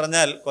ചെയ്യരുത് എന്ന്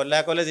പറഞ്ഞാൽ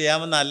കൊല്ലാക്കൊല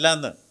ചെയ്യാമെന്നല്ല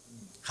എന്ന്.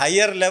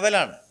 ഹയർ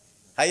ലെവലാണ്,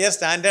 ഹയർ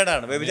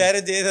സ്റ്റാൻഡേർഡാണ്.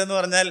 വ്യഭിചാരം ചെയ്തതെന്ന്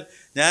പറഞ്ഞാൽ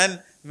ഞാൻ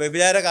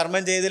വ്യഭിചാര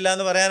കർമ്മം ചെയ്തില്ല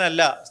എന്ന്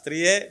പറയാനല്ല.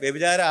 സ്ത്രീയെ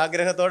വ്യഭിചാര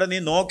ആഗ്രഹത്തോടെ നീ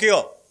നോക്കിയോ?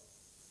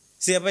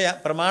 അപ്പോൾ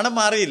പ്രമാണം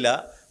മാറിയില്ല,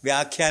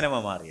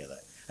 വ്യാഖ്യാനമാണ് മാറിയത്,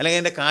 അല്ലെങ്കിൽ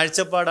എൻ്റെ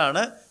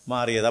കാഴ്ചപ്പാടാണ്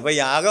മാറിയത്. അപ്പോൾ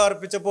യാഗം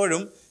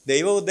അർപ്പിച്ചപ്പോഴും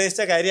ദൈവം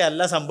ഉദ്ദേശിച്ച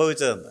കാര്യമല്ല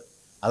സംഭവിച്ചതെന്ന്.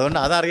 അതുകൊണ്ട്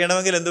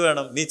അതറിയണമെങ്കിൽ എന്ത്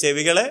വേണം? നീ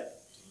ചെവികളെ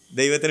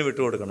ദൈവത്തിന്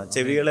വിട്ടുകൊടുക്കണം,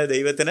 ചെവികളെ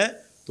ദൈവത്തിന്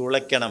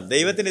തുളയ്ക്കണം.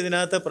 ദൈവത്തിന്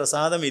ഇതിനകത്ത്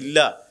പ്രസാദമില്ല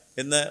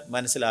എന്ന്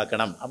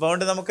മനസ്സിലാക്കണം. അപ്പോൾ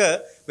അതുകൊണ്ട് നമുക്ക്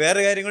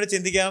വേറെ കാര്യം കൂടി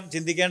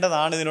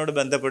ചിന്തിക്കേണ്ടതാണ് ഇതിനോട്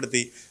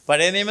ബന്ധപ്പെടുത്തി.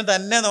 പഴയ നിയമം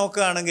തന്നെ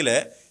നോക്കുകയാണെങ്കിൽ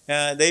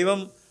ദൈവം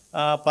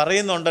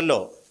പറയുന്നുണ്ടല്ലോ,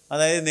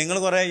 അതായത് നിങ്ങൾ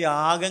കുറേ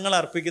യാഗങ്ങൾ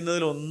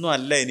അർപ്പിക്കുന്നതിലൊന്നും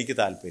അല്ല എനിക്ക്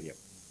താല്പര്യം.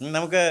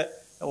 നമുക്ക്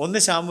 1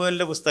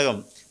 ശമൂവേലിൻ്റെ പുസ്തകം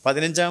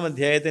 15-ാം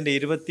അധ്യായത്തിൻ്റെ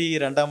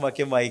 22-ാം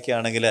വാക്യം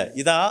വായിക്കുകയാണെങ്കിൽ,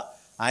 ഇതാ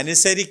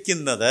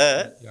അനുസരിക്കുന്നത്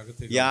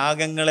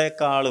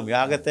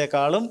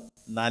യാഗത്തെക്കാളും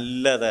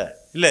നല്ലത്.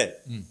 ഇല്ലേ?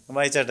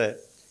 വായിച്ചാട്ടെ.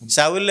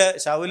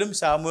 ശൗലും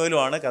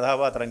ശമൂവേലുമാണ്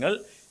കഥാപാത്രങ്ങൾ.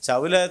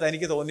 ശൗല്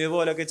തനിക്ക്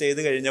തോന്നിയതുപോലൊക്കെ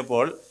ചെയ്തു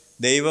കഴിഞ്ഞപ്പോൾ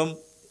ദൈവം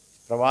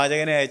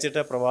പ്രവാചകനെ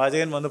അയച്ചിട്ട്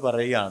പ്രവാചകൻ വന്ന്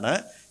പറയുകയാണ്,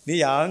 നീ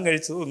യാഗം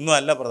കഴിച്ചത് ഒന്നും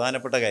അല്ല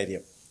പ്രധാനപ്പെട്ട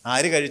കാര്യം,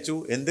 ആര് കഴിച്ചു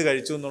എന്ത്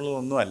കഴിച്ചു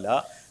എന്നുള്ളതൊന്നുമല്ല,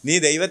 നീ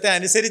ദൈവത്തെ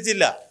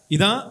അനുസരിച്ചില്ല.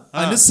 ഇതാ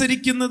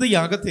അനുസരിക്കുന്നത്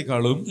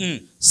യാഗത്തെക്കാളും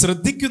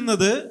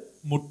ശ്രദ്ധിക്കുന്നത്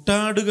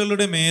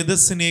മുട്ടാടുകളുടെ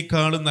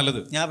മേധസ്സിനേക്കാളും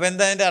നല്ലത്. ഞാൻ അപ്പം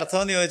എന്താ അതിൻ്റെ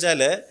അർത്ഥം എന്ന്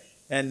ചോദിച്ചാൽ,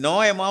 no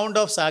amount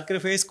of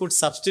sacrifice could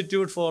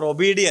substitute for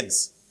obedience.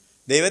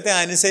 ദൈവത്തെ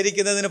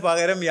അനുസരിക്കുന്നതിന്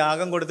പകരം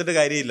യാഗം കൊടുത്തിട്ട്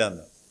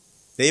കാര്യമില്ലെന്ന്.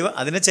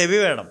 അതിന് ചെവി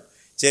വേണം.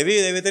 ചെവി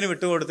ദൈവത്തിന്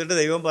വിട്ടുകൊടുത്തിട്ട്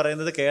ദൈവം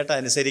പറയുന്നത് കേട്ട്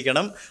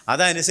അനുസരിക്കണം.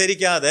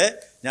 അതനുസരിക്കാതെ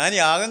ഞാൻ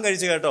യാഗം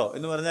കഴിച്ചു കേട്ടോ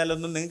എന്ന്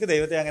പറഞ്ഞാലൊന്നും നിങ്ങൾക്ക്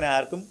ദൈവത്തെ അങ്ങനെ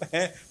ആർക്കും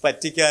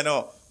പറ്റിക്കാനോ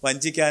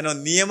വഞ്ചിക്കാനോ,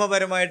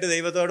 നിയമപരമായിട്ട്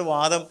ദൈവത്തോട്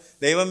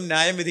ദൈവം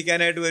ന്യായം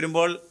വിധിക്കാനായിട്ട്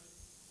വരുമ്പോൾ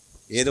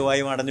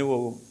ഏതുവായും അടഞ്ഞു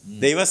പോകും.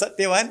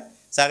 ദൈവസത്യവാൻ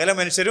സകല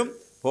മനുഷ്യരും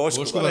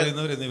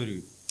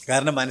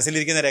കാരണം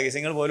മനസ്സിലിരിക്കുന്ന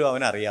രഹസ്യങ്ങൾ പോലും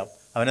അവനറിയാം,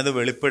 അവനത്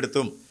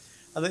വെളിപ്പെടുത്തും.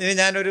 അത് ഇനി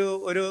ഞാനൊരു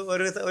ഒരു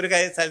ഒരു ഒരു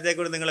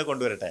സ്ഥലത്തേക്കൂടി നിങ്ങളെ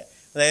കൊണ്ടുവരട്ടെ.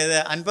 അതായത്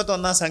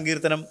 51-ാം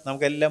സങ്കീർത്തനം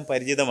നമുക്കെല്ലാം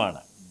പരിചിതമാണ്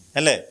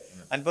അല്ലേ?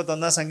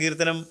 51-ാം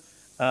സങ്കീർത്തനം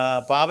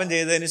പാപം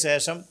ചെയ്തതിന്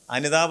ശേഷം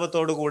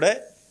അനുതാപത്തോടു കൂടെ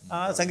ആ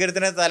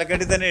സങ്കീർത്തന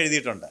തലക്കെട്ടി തന്നെ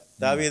എഴുതിയിട്ടുണ്ട്.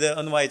 ദാവീദ്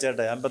ഒന്ന്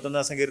വായിച്ചാട്ടെ.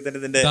 51-ാം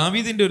സങ്കീർത്തനത്തിന്റെ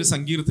ദാവീദിന്റെ ഒരു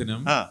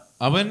സങ്കീർത്തനം.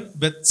 അവൻ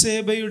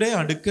ബത്ശേബയുടെ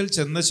അടുക്കൽ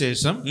ചെന്ന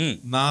ശേഷം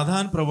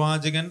നാഥാൻ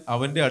പ്രവാചകൻ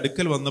അവന്റെ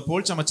അടുക്കൽ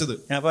വന്നപ്പോൾ ചമച്ചത്.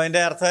 അപ്പൊ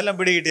അതിന്റെ അർത്ഥമെല്ലാം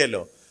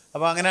പിടികിട്ടിയല്ലോ.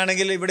 അപ്പൊ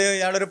അങ്ങനെയാണെങ്കിൽ ഇവിടെ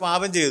ഇയാളൊരു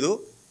പാപം ചെയ്തു,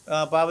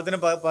 പാപത്തിന്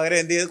പകരം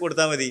എന്ത് ചെയ്ത്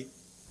കൊടുത്താൽ മതി?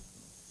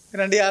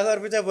 2 യാഗം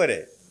അർപ്പിച്ചാൽ പോരെ?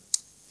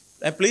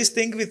 Please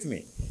think with me.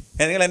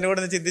 നിങ്ങൾ എൻ്റെ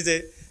കൂടെ ഒന്ന് ചിന്തിച്ച്,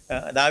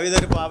 ദാവീദ്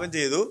ഒരു പാപം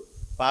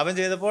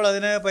ചെയ്തപ്പോൾ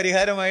അതിന്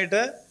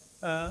പരിഹാരമായിട്ട്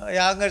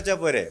യാഗം കഴിച്ചാൽ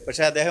പോരെ?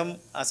 പക്ഷെ അദ്ദേഹം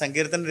ആ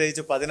സങ്കീർത്തനം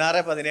രചിച്ച്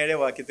 16-17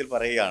 വാക്യത്തിൽ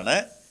പറയുകയാണ്.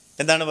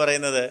 എന്താണ്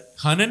പറയുന്നത്?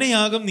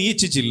 ഹനനയാഗം നീ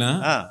ഇച്ഛിച്ചില്ല,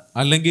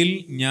 അല്ലെങ്കിൽ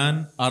ഞാൻ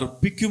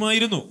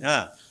അർപ്പിക്കുമായിരുന്നു.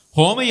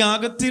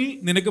 ഹോമയാഗത്തിൽ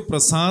നിനക്ക്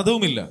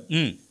പ്രസാദവുമില്ല.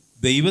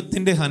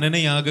 ദൈവത്തിന്റെ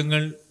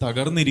ഹനനയാഗങ്ങൾ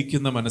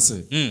തകർന്നിരിക്കുന്ന മനസ്സ്,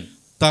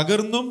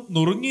 തകർന്നും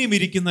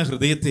നുറുങ്ങിയുമിരിക്കുന്ന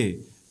ഹൃദയത്തെ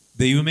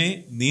ദൈവമേ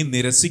നീ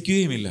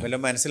നിരസിക്കുകയുമില്ല.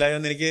 വല്ലതും മനസ്സിലായോ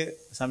എന്ന് എനിക്ക്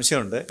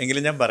സംശയമുണ്ട്,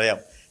 എങ്കിലും ഞാൻ പറയാം.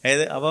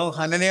 അതായത് അപ്പോൾ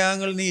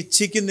ഹനനയാഗങ്ങൾ നീ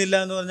ഇച്ഛിക്കുന്നില്ല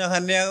എന്ന് പറഞ്ഞാൽ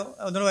ഹനനയാഗം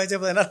ഒന്നും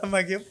വായിച്ചപ്പോൾ 16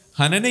 വാക്യം,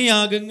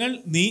 ഹനനയാഗങ്ങൾ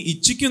നീ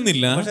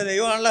ഇച്ഛിക്കുന്നില്ല. പക്ഷെ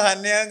ദൈവമാണല്ലോ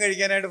ഹനനയാഗം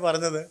കഴിക്കാനായിട്ട്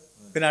പറഞ്ഞത്.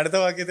 പിന്നെ അടുത്ത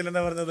വാക്യത്തിൽ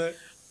എന്താ പറഞ്ഞത്?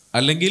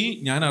 അല്ലെങ്കിൽ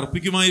ഞാൻ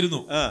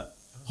അർപ്പിക്കുമായിരുന്നു.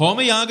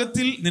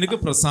 ഹോമയാഗത്തിൽ നിനക്ക്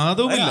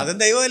പ്രസാദവുമില്ല. അതും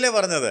ദൈവമല്ലേ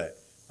പറഞ്ഞത്.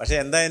 പക്ഷെ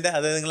എന്താ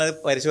അത് നിങ്ങളത്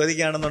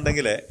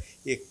പരിശോധിക്കുകയാണെന്നുണ്ടെങ്കിൽ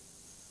ഈ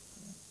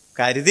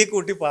കരുതി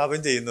കൂട്ടി പാപം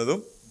ചെയ്യുന്നതും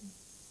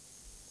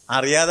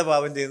അറിയാതെ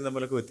പാപം ചെയ്യുന്നതും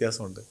തമ്മിലൊക്കെ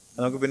വ്യത്യാസമുണ്ട്.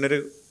 നമുക്ക് പിന്നെ ഒരു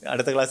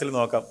അടുത്ത ക്ലാസ്സിൽ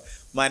നോക്കാം.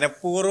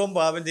 മനഃപൂർവ്വം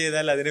പാപം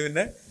ചെയ്താൽ അതിന്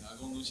പിന്നെ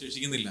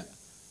ശേഷിക്കുന്നില്ല.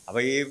 അപ്പൊ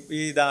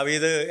ഈ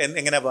ദാവീദ്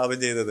എങ്ങനെയാ പാപം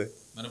ചെയ്തത്?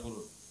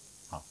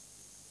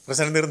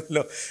 പ്രശ്നം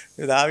തീർന്നല്ലോ.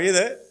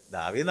 ദാവീദ്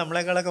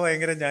നമ്മളെക്കാളൊക്കെ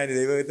ഭയങ്കര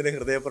ദൈവത്തിന്റെ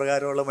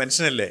ഹൃദയപ്രകാരമുള്ള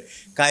മനുഷ്യനല്ലേ.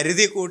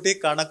 കരുതി കൂട്ടി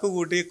കണക്ക്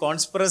കൂട്ടി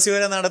കോൺസ്പിറസി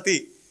വരെ നടത്തി.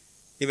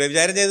 ഈ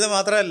വ്യഭിചാരം ചെയ്തത്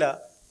മാത്രമല്ല,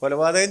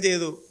 കൊലപാതകം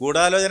ചെയ്തു,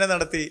 ഗൂഢാലോചന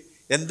നടത്തി,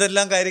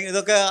 എന്തെല്ലാം കാര്യങ്ങൾ.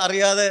 ഇതൊക്കെ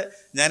അറിയാതെ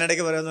ഞാൻ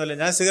ഇടയ്ക്ക് പറയുന്നതല്ല,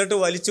 ഞാൻ സിഗരറ്റ്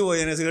വലിച്ചു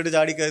പോയി, സിഗരറ്റ്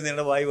ചാടിക്കയറി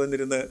നിങ്ങളുടെ വായി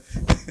വന്നിരുന്ന്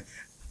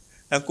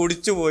ഞാൻ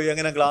കുടിച്ചു പോയി,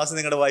 അങ്ങനെ ഗ്ലാസ്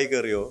നിങ്ങളുടെ വായി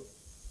കയറിയോ?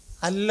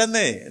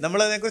 അല്ലെന്നേ,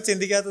 നമ്മളതിനെക്കുറിച്ച്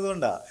ചിന്തിക്കാത്തത്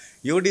കൊണ്ടാണ്.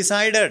 U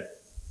decided.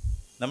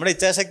 നമ്മുടെ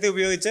ഇച്ഛാശക്തി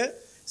ഉപയോഗിച്ച്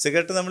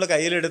സിഗരറ്റ് നമ്മൾ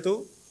കയ്യിലെടുത്തു,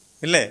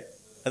 ഇല്ലേ,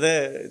 അത്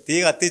തീ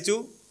കത്തിച്ചു,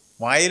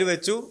 വായിൽ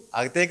വെച്ചു,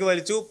 അകത്തേക്ക്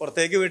വലിച്ചു,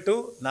 പുറത്തേക്ക് വിട്ടു.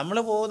 നമ്മൾ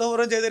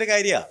ബോധപൂർവ്വം ചെയ്തൊരു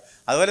കാര്യമാണ്.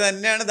 അതുപോലെ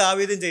തന്നെയാണ്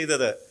ദാവീദും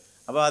ചെയ്തത്.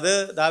 അപ്പോൾ അത്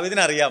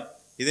ദാവീദിനറിയാം,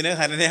 ഇതിന്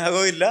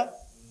ഹനനയാഗവും ഇല്ല,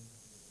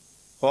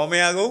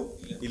 ഹോമയാഗവും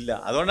ഇല്ല.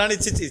 അതുകൊണ്ടാണ്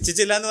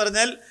ഇച്ഛിച്ചില്ല എന്ന്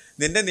പറഞ്ഞാൽ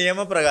നിന്റെ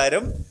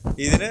നിയമപ്രകാരം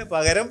ഇതിന്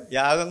പകരം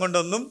യാഗം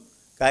കൊണ്ടൊന്നും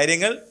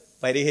കാര്യങ്ങൾ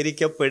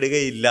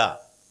പരിഹരിക്കപ്പെടുകയില്ല.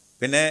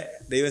 പിന്നെ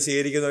ദൈവം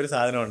സ്വീകരിക്കുന്ന ഒരു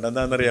സാധനമുണ്ട്,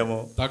 എന്താണെന്നറിയാമോ?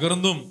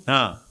 തകർന്നും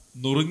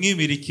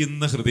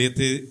നുറുങ്ങിയിരിക്കുന്ന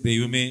ഹൃദയത്തെ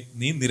ദൈവമേ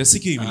നീ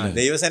നിരസിക്കുകയുമില്ല.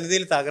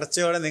 ദൈവസന്നിധിയിൽ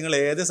തകർച്ചയോടെ നിങ്ങൾ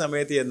ഏത്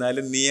സമയത്ത്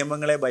ചെന്നാലും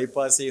നിയമങ്ങളെ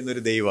ബൈപ്പാസ് ചെയ്യുന്ന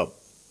ഒരു ദൈവം.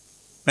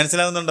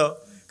 മനസ്സിലാവുന്നുണ്ടോ?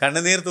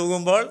 കണ്ണുനീർ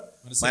തൂകുമ്പോൾ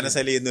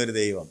മനസ്സലിയുന്ന ഒരു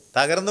ദൈവം,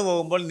 തകർന്നു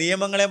പോകുമ്പോൾ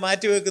നിയമങ്ങളെ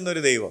മാറ്റിവെക്കുന്ന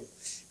ഒരു ദൈവം.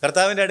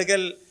 കർത്താവിൻ്റെ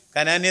അടുക്കൽ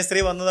കനാന്യ സ്ത്രീ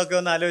വന്നതൊക്കെ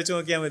ഒന്ന് ആലോചിച്ച്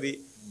നോക്കിയാൽ മതി.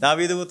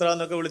 ദാവീദ് പുത്ര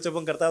എന്നൊക്കെ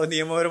വിളിച്ചപ്പം കർത്താവ്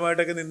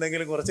നിയമപരമായിട്ടൊക്കെ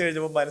നിന്നെങ്കിലും കുറച്ച്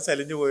കഴിഞ്ഞപ്പോൾ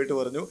മനസ്സലിഞ്ഞു പോയിട്ട്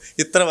പറഞ്ഞു,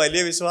 ഇത്ര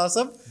വലിയ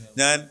വിശ്വാസം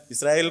ഞാൻ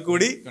ഇസ്രായേലിൽ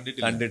കൂടി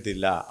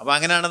കണ്ടിട്ടില്ല. അപ്പം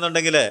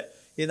അങ്ങനെയാണെന്നുണ്ടെങ്കിൽ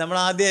ഈ നമ്മൾ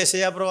ആദ്യ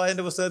യെശയ്യാ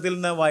പ്രവാചകന്റെ പുസ്തകത്തിൽ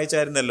നിന്ന്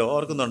വായിച്ചായിരുന്നല്ലോ,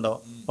 ഓർക്കുന്നുണ്ടോ?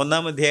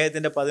 1-ാം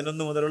അധ്യായത്തിന്റെ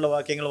 11 മുതലുള്ള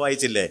വാക്യങ്ങൾ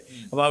വായിച്ചില്ലേ?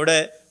 അപ്പോൾ അവിടെ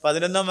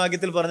 11-ാം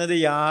വാക്യത്തിൽ പറഞ്ഞത്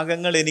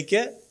യാഗങ്ങൾ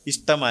എനിക്ക്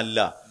ഇഷ്ടമല്ല.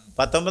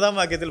 19-ാം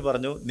വാക്യത്തിൽ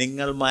പറഞ്ഞു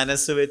നിങ്ങൾ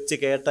മനസ്സ് വെച്ച്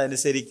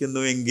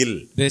കേട്ടനുസരിക്കുന്നുവെങ്കിൽ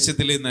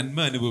ദേശത്തിലെ നന്മ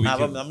അനുഭവിക്കും.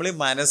 അപ്പം നമ്മൾ ഈ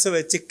മനസ്സ്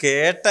വെച്ച്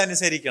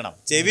കേട്ടനുസരിക്കണം.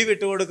 ചെവി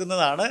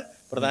വിട്ടുകൊടുക്കുന്നതാണ്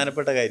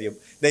പ്രധാനപ്പെട്ട കാര്യം.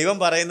 ദൈവം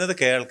പറയുന്നത്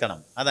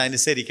കേൾക്കണം,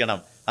 അതനുസരിക്കണം.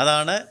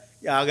 അതാണ്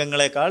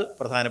യാഗങ്ങളെക്കാൾ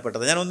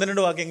പ്രധാനപ്പെട്ടത്. ഞാൻ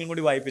 1-2 വാക്യങ്ങളും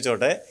കൂടി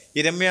വായിപ്പിച്ചോട്ടെ.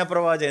 യിരെമ്യാ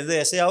പ്രവാചകൻ, ഇത്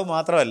യെശയ്യാവ്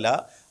മാത്രമല്ല,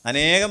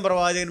 അനേകം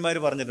പ്രവാചകന്മാർ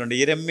പറഞ്ഞിട്ടുണ്ട്.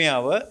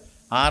 യിരെമ്യാവ്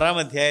 6-ാം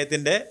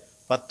അധ്യായത്തിന്റെ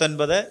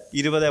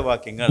 19-20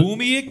 വാക്യങ്ങൾ.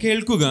 ഭൂമിയെ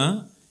കേൾക്കുക,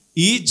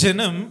 ഈ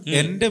ജനം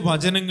എന്റെ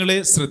വചനങ്ങളെ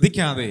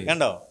ശ്രദ്ധിക്കാതെ.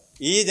 കണ്ടോ?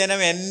 ഈ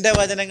ജനം എന്റെ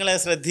വചനങ്ങളെ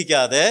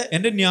ശ്രദ്ധിക്കാതെ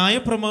എന്റെ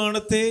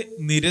ന്യായപ്രമാണത്തെ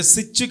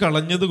നിരസിച്ചു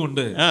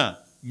കളഞ്ഞതുകൊണ്ട്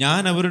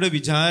ഞാൻ അവരുടെ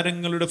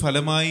വിചാരങ്ങളുടെ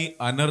ഫലമായി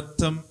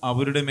അനർത്ഥം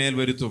അവരുടെ മേൽ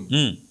വരുത്തും.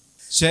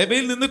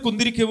 ശേബയിൽ നിന്ന്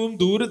കുന്തിരിക്കവും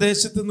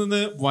ദൂരദേശത്ത് നിന്ന്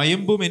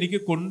വയമ്പും എനിക്ക്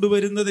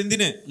കൊണ്ടുവരുന്നത്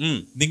എന്തിന്?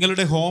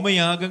 നിങ്ങളുടെ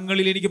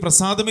ഹോമയാഗങ്ങളിൽ എനിക്ക്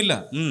പ്രസാദമില്ല,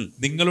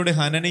 നിങ്ങളുടെ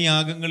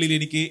ഹനനയാഗങ്ങളിൽ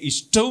എനിക്ക്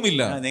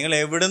ഇഷ്ടവുമില്ല. നിങ്ങൾ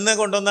എവിടുന്ന്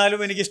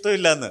കൊണ്ടുവന്നാലും എനിക്ക്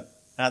ഇഷ്ടമില്ല എന്ന്.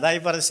 അതായി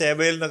പറഞ്ഞ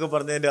ശേബയിൽ എന്നൊക്കെ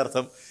പറഞ്ഞതിന്റെ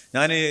അർത്ഥം.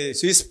 ഞാൻ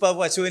സ്വിസ്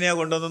പശുവിനെയാണ്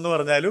കൊണ്ടുവന്നെന്ന്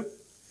പറഞ്ഞാലും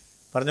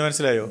പറഞ്ഞു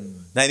മനസ്സിലായോ?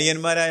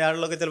 ധനികന്മാരായ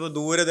ആളുകളൊക്കെ ചിലപ്പോൾ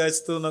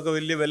ദൂരദേശത്ത് നിന്നൊക്കെ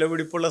വലിയ വില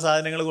പിടിപ്പുള്ള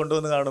സാധനങ്ങൾ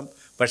കൊണ്ടുവന്ന് കാണും.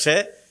 പക്ഷേ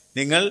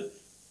നിങ്ങൾ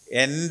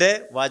എൻ്റെ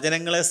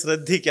വചനങ്ങളെ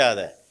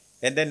ശ്രദ്ധിക്കാതെ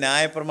എൻ്റെ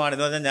ന്യായപ്രമാണം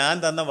എന്ന് പറഞ്ഞാൽ ഞാൻ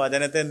തന്ന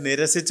വചനത്തെ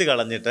നിരസിച്ച്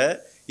കളഞ്ഞിട്ട്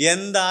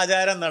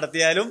എന്താചാരം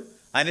നടത്തിയാലും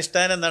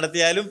അനുഷ്ഠാനം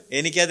നടത്തിയാലും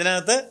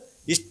എനിക്കതിനകത്ത്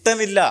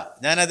ഇഷ്ടമില്ല,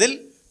 ഞാനതിൽ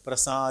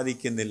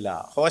പ്രസാദിക്കുന്നില്ല.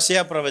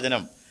 ഹോശേയ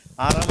പ്രവചനം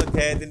 6-ാം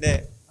അധ്യായത്തിൻ്റെ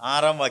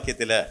 6-ാം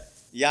വാക്യത്തിൽ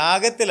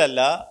യാഗത്തിലല്ല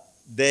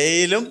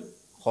ദയയിലും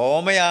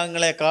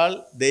ഹോമയാഗങ്ങളെക്കാൾ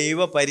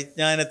ദൈവ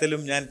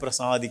പരിജ്ഞാനത്തിലും ഞാൻ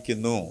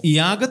പ്രസാദിക്കുന്നു.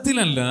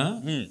 യാഗത്തിലല്ല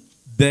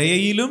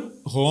ദയയിലും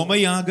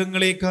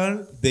ഹോമയാഗങ്ങളെക്കാൾ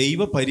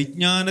ദൈവ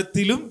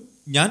പരിജ്ഞാനത്തിലും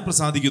ഞാൻ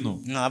പ്രസാദിക്കുന്നു.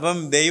 അപ്പം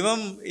ദൈവം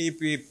ഈ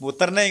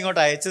പുത്രനെ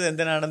ഇങ്ങോട്ട് അയച്ചത്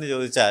എന്തിനാണെന്ന്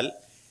ചോദിച്ചാൽ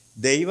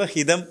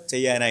ദൈവഹിതം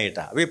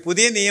ചെയ്യാനായിട്ടാണ്. അപ്പോൾ ഈ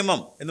പുതിയ നിയമം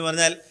എന്ന്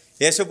പറഞ്ഞാൽ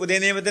യേശു പുതിയ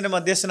നിയമത്തിൻ്റെ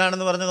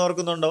മധ്യസ്ഥനാണെന്ന് പറഞ്ഞത്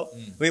ഓർക്കുന്നുണ്ടോ?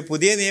 അപ്പോൾ ഈ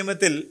പുതിയ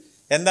നിയമത്തിൽ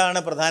എന്താണ്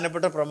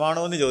പ്രധാനപ്പെട്ട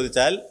പ്രമാണമെന്ന്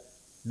ചോദിച്ചാൽ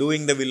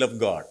doing the will of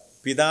God,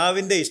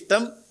 പിതാവിൻ്റെ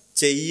ഇഷ്ടം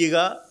ചെയ്യുക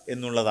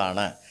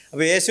എന്നുള്ളതാണ്.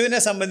 അപ്പോൾ യേശുവിനെ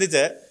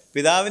സംബന്ധിച്ച്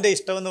പിതാവിൻ്റെ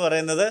ഇഷ്ടമെന്ന്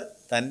പറയുന്നത്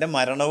തൻ്റെ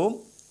മരണവും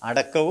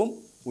അടക്കവും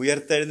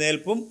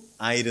ഉയർത്തെഴുന്നേൽപ്പും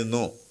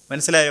ആയിരുന്നു.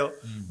 മനസ്സിലായോ?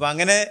 അപ്പം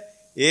അങ്ങനെ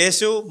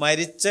യേശു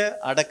മരിച്ച്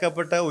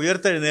അടക്കപ്പെട്ട്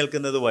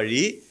ഉയർത്തെഴുന്നേൽക്കുന്നത്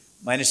വഴി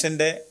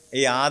മനുഷ്യൻ്റെ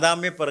ഈ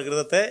ആദാമ്യ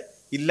പ്രകൃതത്തെ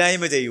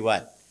ഇല്ലായ്മ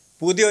ചെയ്യുവാൻ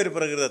പുതിയൊരു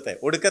പ്രകൃതത്തെ,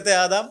 ഒടുക്കത്തെ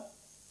ആദാം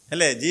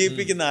അല്ലേ,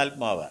 ജീവിപ്പിക്കുന്ന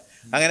ആത്മാവ്,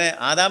 അങ്ങനെ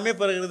ആദാമ്യ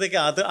പ്രകൃതിക്ക്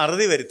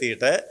അറുതി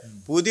വരുത്തിയിട്ട്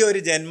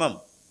പുതിയൊരു ജന്മം,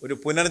 ഒരു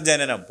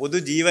പുനർജനനം,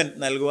 പുതുജീവൻ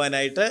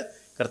നൽകുവാനായിട്ട്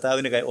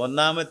കർത്താവിന്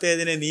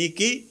ഒന്നാമത്തേതിനെ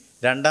നീക്കി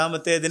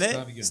രണ്ടാമത്തേതിനെ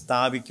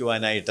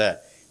സ്ഥാപിക്കുവാനായിട്ട്.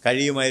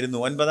 കഴിയുമായിരുന്നു.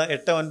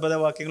 8-9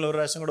 വാക്യങ്ങൾ ഒരു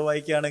പ്രാവശ്യം കൂടെ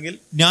വായിക്കുകയാണെങ്കിൽ,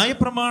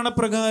 ന്യായപ്രമാണ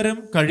പ്രകാരം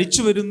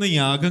കഴിച്ചു വരുന്ന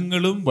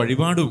യാഗങ്ങളും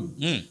വഴിപാടും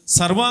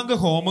സർവാംഗ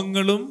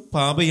ഹോമങ്ങളും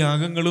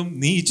പാപയാഗങ്ങളും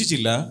നീ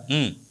ഇച്ഛിച്ചില്ല,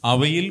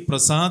 അവയിൽ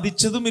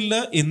പ്രസാദിച്ചതുമില്ല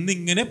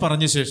എന്നിങ്ങനെ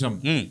പറഞ്ഞ ശേഷം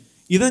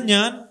ഇതാ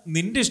ഞാൻ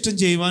നിന്റെ ഇഷ്ടം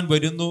ചെയ്യുവാൻ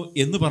വരുന്നു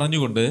എന്ന്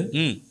പറഞ്ഞുകൊണ്ട്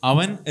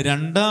അവൻ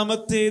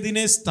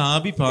രണ്ടാമത്തേതിനെ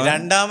സ്ഥാപിപ്പാൻ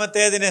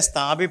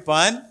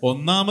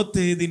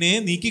ഒന്നാമത്തേതിനെ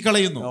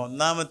നീക്കിക്കളയുന്നു.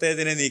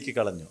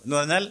 എന്ന്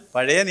പറഞ്ഞാൽ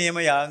പഴയ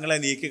നിയമയാഗങ്ങളെ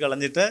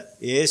നീക്കിക്കളഞ്ഞിട്ട്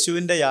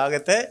യേശുവിന്റെ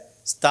യാഗത്തെ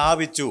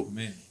സ്ഥാപിച്ചു.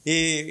 ഈ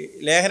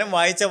ലേഖനം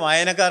വായിച്ച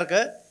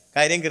വായനക്കാർക്ക്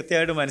കാര്യം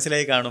കൃത്യമായിട്ട്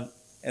മനസ്സിലായി കാണും.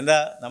 എന്താ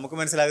നമുക്ക്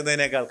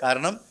മനസ്സിലാകുന്നതിനേക്കാൾ?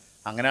 കാരണം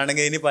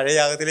അങ്ങനെയാണെങ്കിൽ ഇനി പഴയ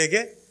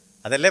യാഗത്തിലേക്ക്,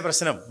 അതല്ലേ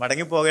പ്രശ്നം,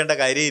 മടങ്ങിപ്പോകേണ്ട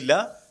കാര്യമില്ല.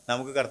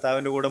 നമുക്ക്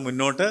കർത്താവിൻ്റെ കൂടെ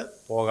മുന്നോട്ട്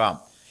പോകാം.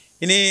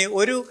 ഇനി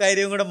ഒരു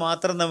കാര്യം കൂടെ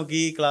മാത്രം നമുക്ക്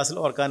ഈ ക്ലാസ്സിൽ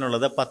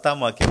ഓർക്കാനുള്ളത് 10-ാം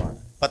വാക്യമാണ്.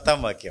 10-ാം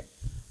വാക്യം,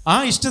 ആ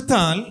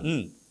ഇഷ്ടത്താൽ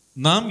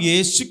നാം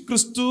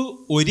യേശുക്രിസ്തു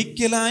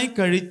ഒരിക്കലായി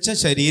കഴിച്ച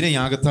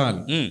ശരീരയാഗത്താൽ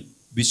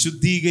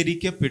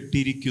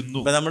വിശുദ്ധീകരിക്കപ്പെട്ടിരിക്കുന്നു.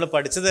 ഇപ്പം നമ്മൾ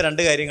പഠിച്ചത്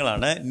 2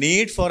 കാര്യങ്ങളാണ്: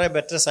 need for A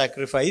better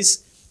sacrifice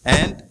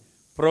and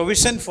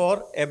provision for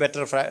A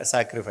better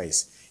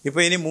sacrifice.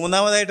 ഇപ്പോൾ ഇനി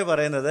മൂന്നാമതായിട്ട്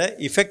പറയുന്നത്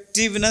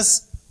effectiveness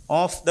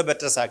of the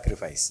better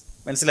sacrifice.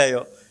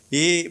 മനസ്സിലായോ?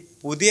 ഈ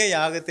പുതിയ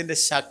യാഗത്തിൻ്റെ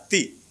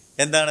ശക്തി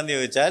എന്താണെന്ന്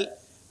ചോദിച്ചാൽ,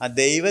 ആ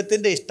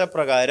ദൈവത്തിൻ്റെ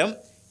ഇഷ്ടപ്രകാരം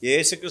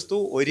യേശുക്രിസ്തു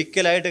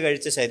ഒരിക്കലായിട്ട്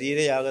കഴിച്ച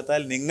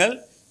ശരീരയാഗത്താൽ നിങ്ങൾ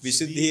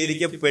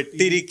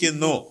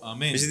വിശുദ്ധീകരിക്കപ്പെട്ടിരിക്കുന്നു.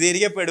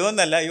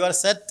 വിശുദ്ധീകരിക്കപ്പെടുവെന്നല്ല, you are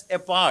set A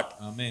part.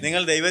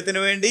 നിങ്ങൾ ദൈവത്തിന്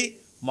വേണ്ടി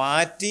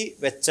മാറ്റി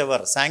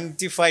വെച്ചവർ,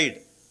 സാങ്ക്ടിഫൈഡ്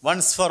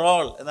വൺസ് ഫോർ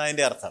ഓൾ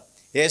എന്നതിൻ്റെ അർത്ഥം.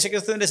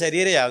 യേശുക്രിസ്തുവിൻ്റെ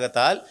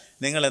ശരീരയാഗത്താൽ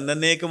നിങ്ങൾ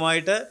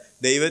എന്നേക്കുമായിട്ട്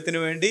ദൈവത്തിന്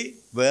വേണ്ടി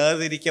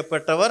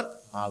വേർതിരിക്കപ്പെട്ടവർ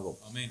ആകും.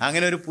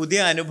 അങ്ങനെ ഒരു പുതിയ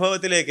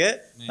അനുഭവത്തിലേക്ക്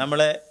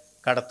നമ്മളെ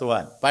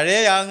കടത്തുവാൻ പഴയ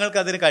യാഗങ്ങൾക്ക്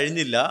അതിന്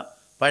കഴിഞ്ഞില്ല.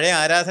 പഴയ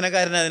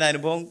ആരാധനക്കാരന് അതിന്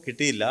അനുഭവം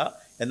കിട്ടിയില്ല.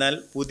 എന്നാൽ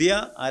പുതിയ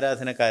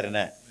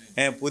ആരാധനക്കാരന്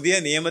പുതിയ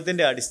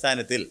നിയമത്തിൻ്റെ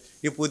അടിസ്ഥാനത്തിൽ,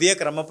 ഈ പുതിയ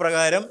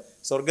ക്രമപ്രകാരം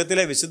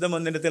സ്വർഗത്തിലെ വിശുദ്ധ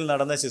മന്ദിരത്തിൽ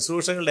നടന്ന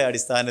ശുശ്രൂഷകളുടെ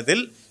അടിസ്ഥാനത്തിൽ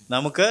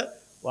നമുക്ക്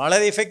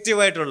വളരെ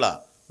ഇഫക്റ്റീവായിട്ടുള്ള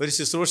ഒരു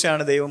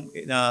ശുശ്രൂഷയാണ് ദൈവം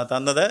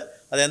തന്നത്.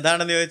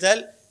 അതെന്താണെന്ന് ചോദിച്ചാൽ,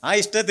 ആ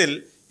ഇഷ്ടത്തിൽ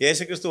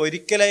യേശുക്രിസ്തു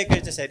ഒരിക്കലായി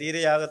കഴിച്ച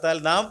ശരീരയാഗത്താൽ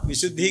നാം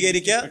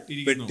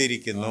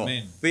വിശുദ്ധീകരിക്കപ്പെട്ടിരിക്കുന്നു.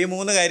 അപ്പോൾ ഈ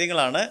 3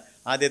 കാര്യങ്ങളാണ്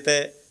ആദ്യത്തെ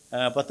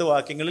 10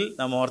 വാക്യങ്ങളിൽ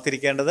നാം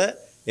ഓർത്തിരിക്കേണ്ടത്.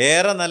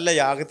 ഏറെ നല്ല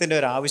യാഗത്തിൻ്റെ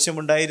ഒരു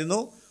ആവശ്യമുണ്ടായിരുന്നു.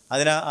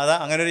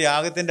 അങ്ങനെ ഒരു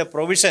യാഗത്തിൻ്റെ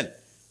പ്രൊവിഷൻ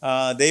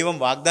ദൈവം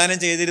വാഗ്ദാനം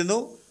ചെയ്തിരുന്നു.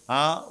 ആ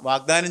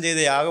വാഗ്ദാനം ചെയ്ത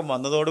യാഗം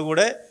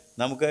വന്നതോടുകൂടെ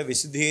നമുക്ക്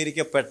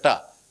വിശുദ്ധീകരിക്കപ്പെട്ട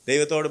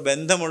ദൈവത്തോട്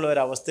ബന്ധമുള്ള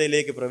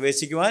ഒരവസ്ഥയിലേക്ക്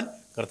പ്രവേശിക്കുവാൻ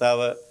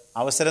കർത്താവ്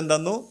അവസരം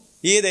തന്നു.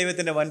 ഈ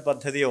ദൈവത്തിൻ്റെ വൻ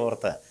പദ്ധതിയെ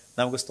ഓർത്ത്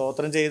നമുക്ക്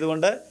സ്തോത്രം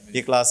ചെയ്തുകൊണ്ട്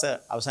ഈ ക്ലാസ്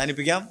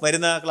അവസാനിപ്പിക്കാം.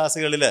 വരുന്ന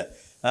ക്ലാസ്സുകളിൽ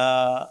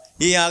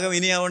ഈ യാഗം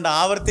ഇനി അതുകൊണ്ട്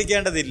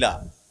ആവർത്തിക്കേണ്ടതില്ല,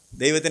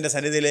 ദൈവത്തിൻ്റെ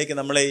സന്നിധിയിലേക്ക്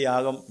നമ്മളെ ഈ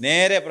യാഗം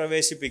നേരെ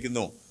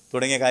പ്രവേശിപ്പിക്കുന്നു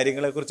തുടങ്ങിയ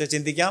കാര്യങ്ങളെക്കുറിച്ച്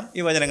ചിന്തിക്കാം.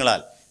 ഈ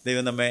വചനങ്ങളാൽ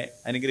ദൈവം നമ്മെ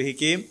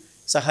അനുഗ്രഹിക്കുകയും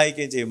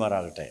സഹായിക്കുകയും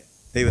ചെയ്യുമാറാകട്ടെ.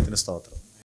 ദൈവത്തിന് സ്തോത്രം.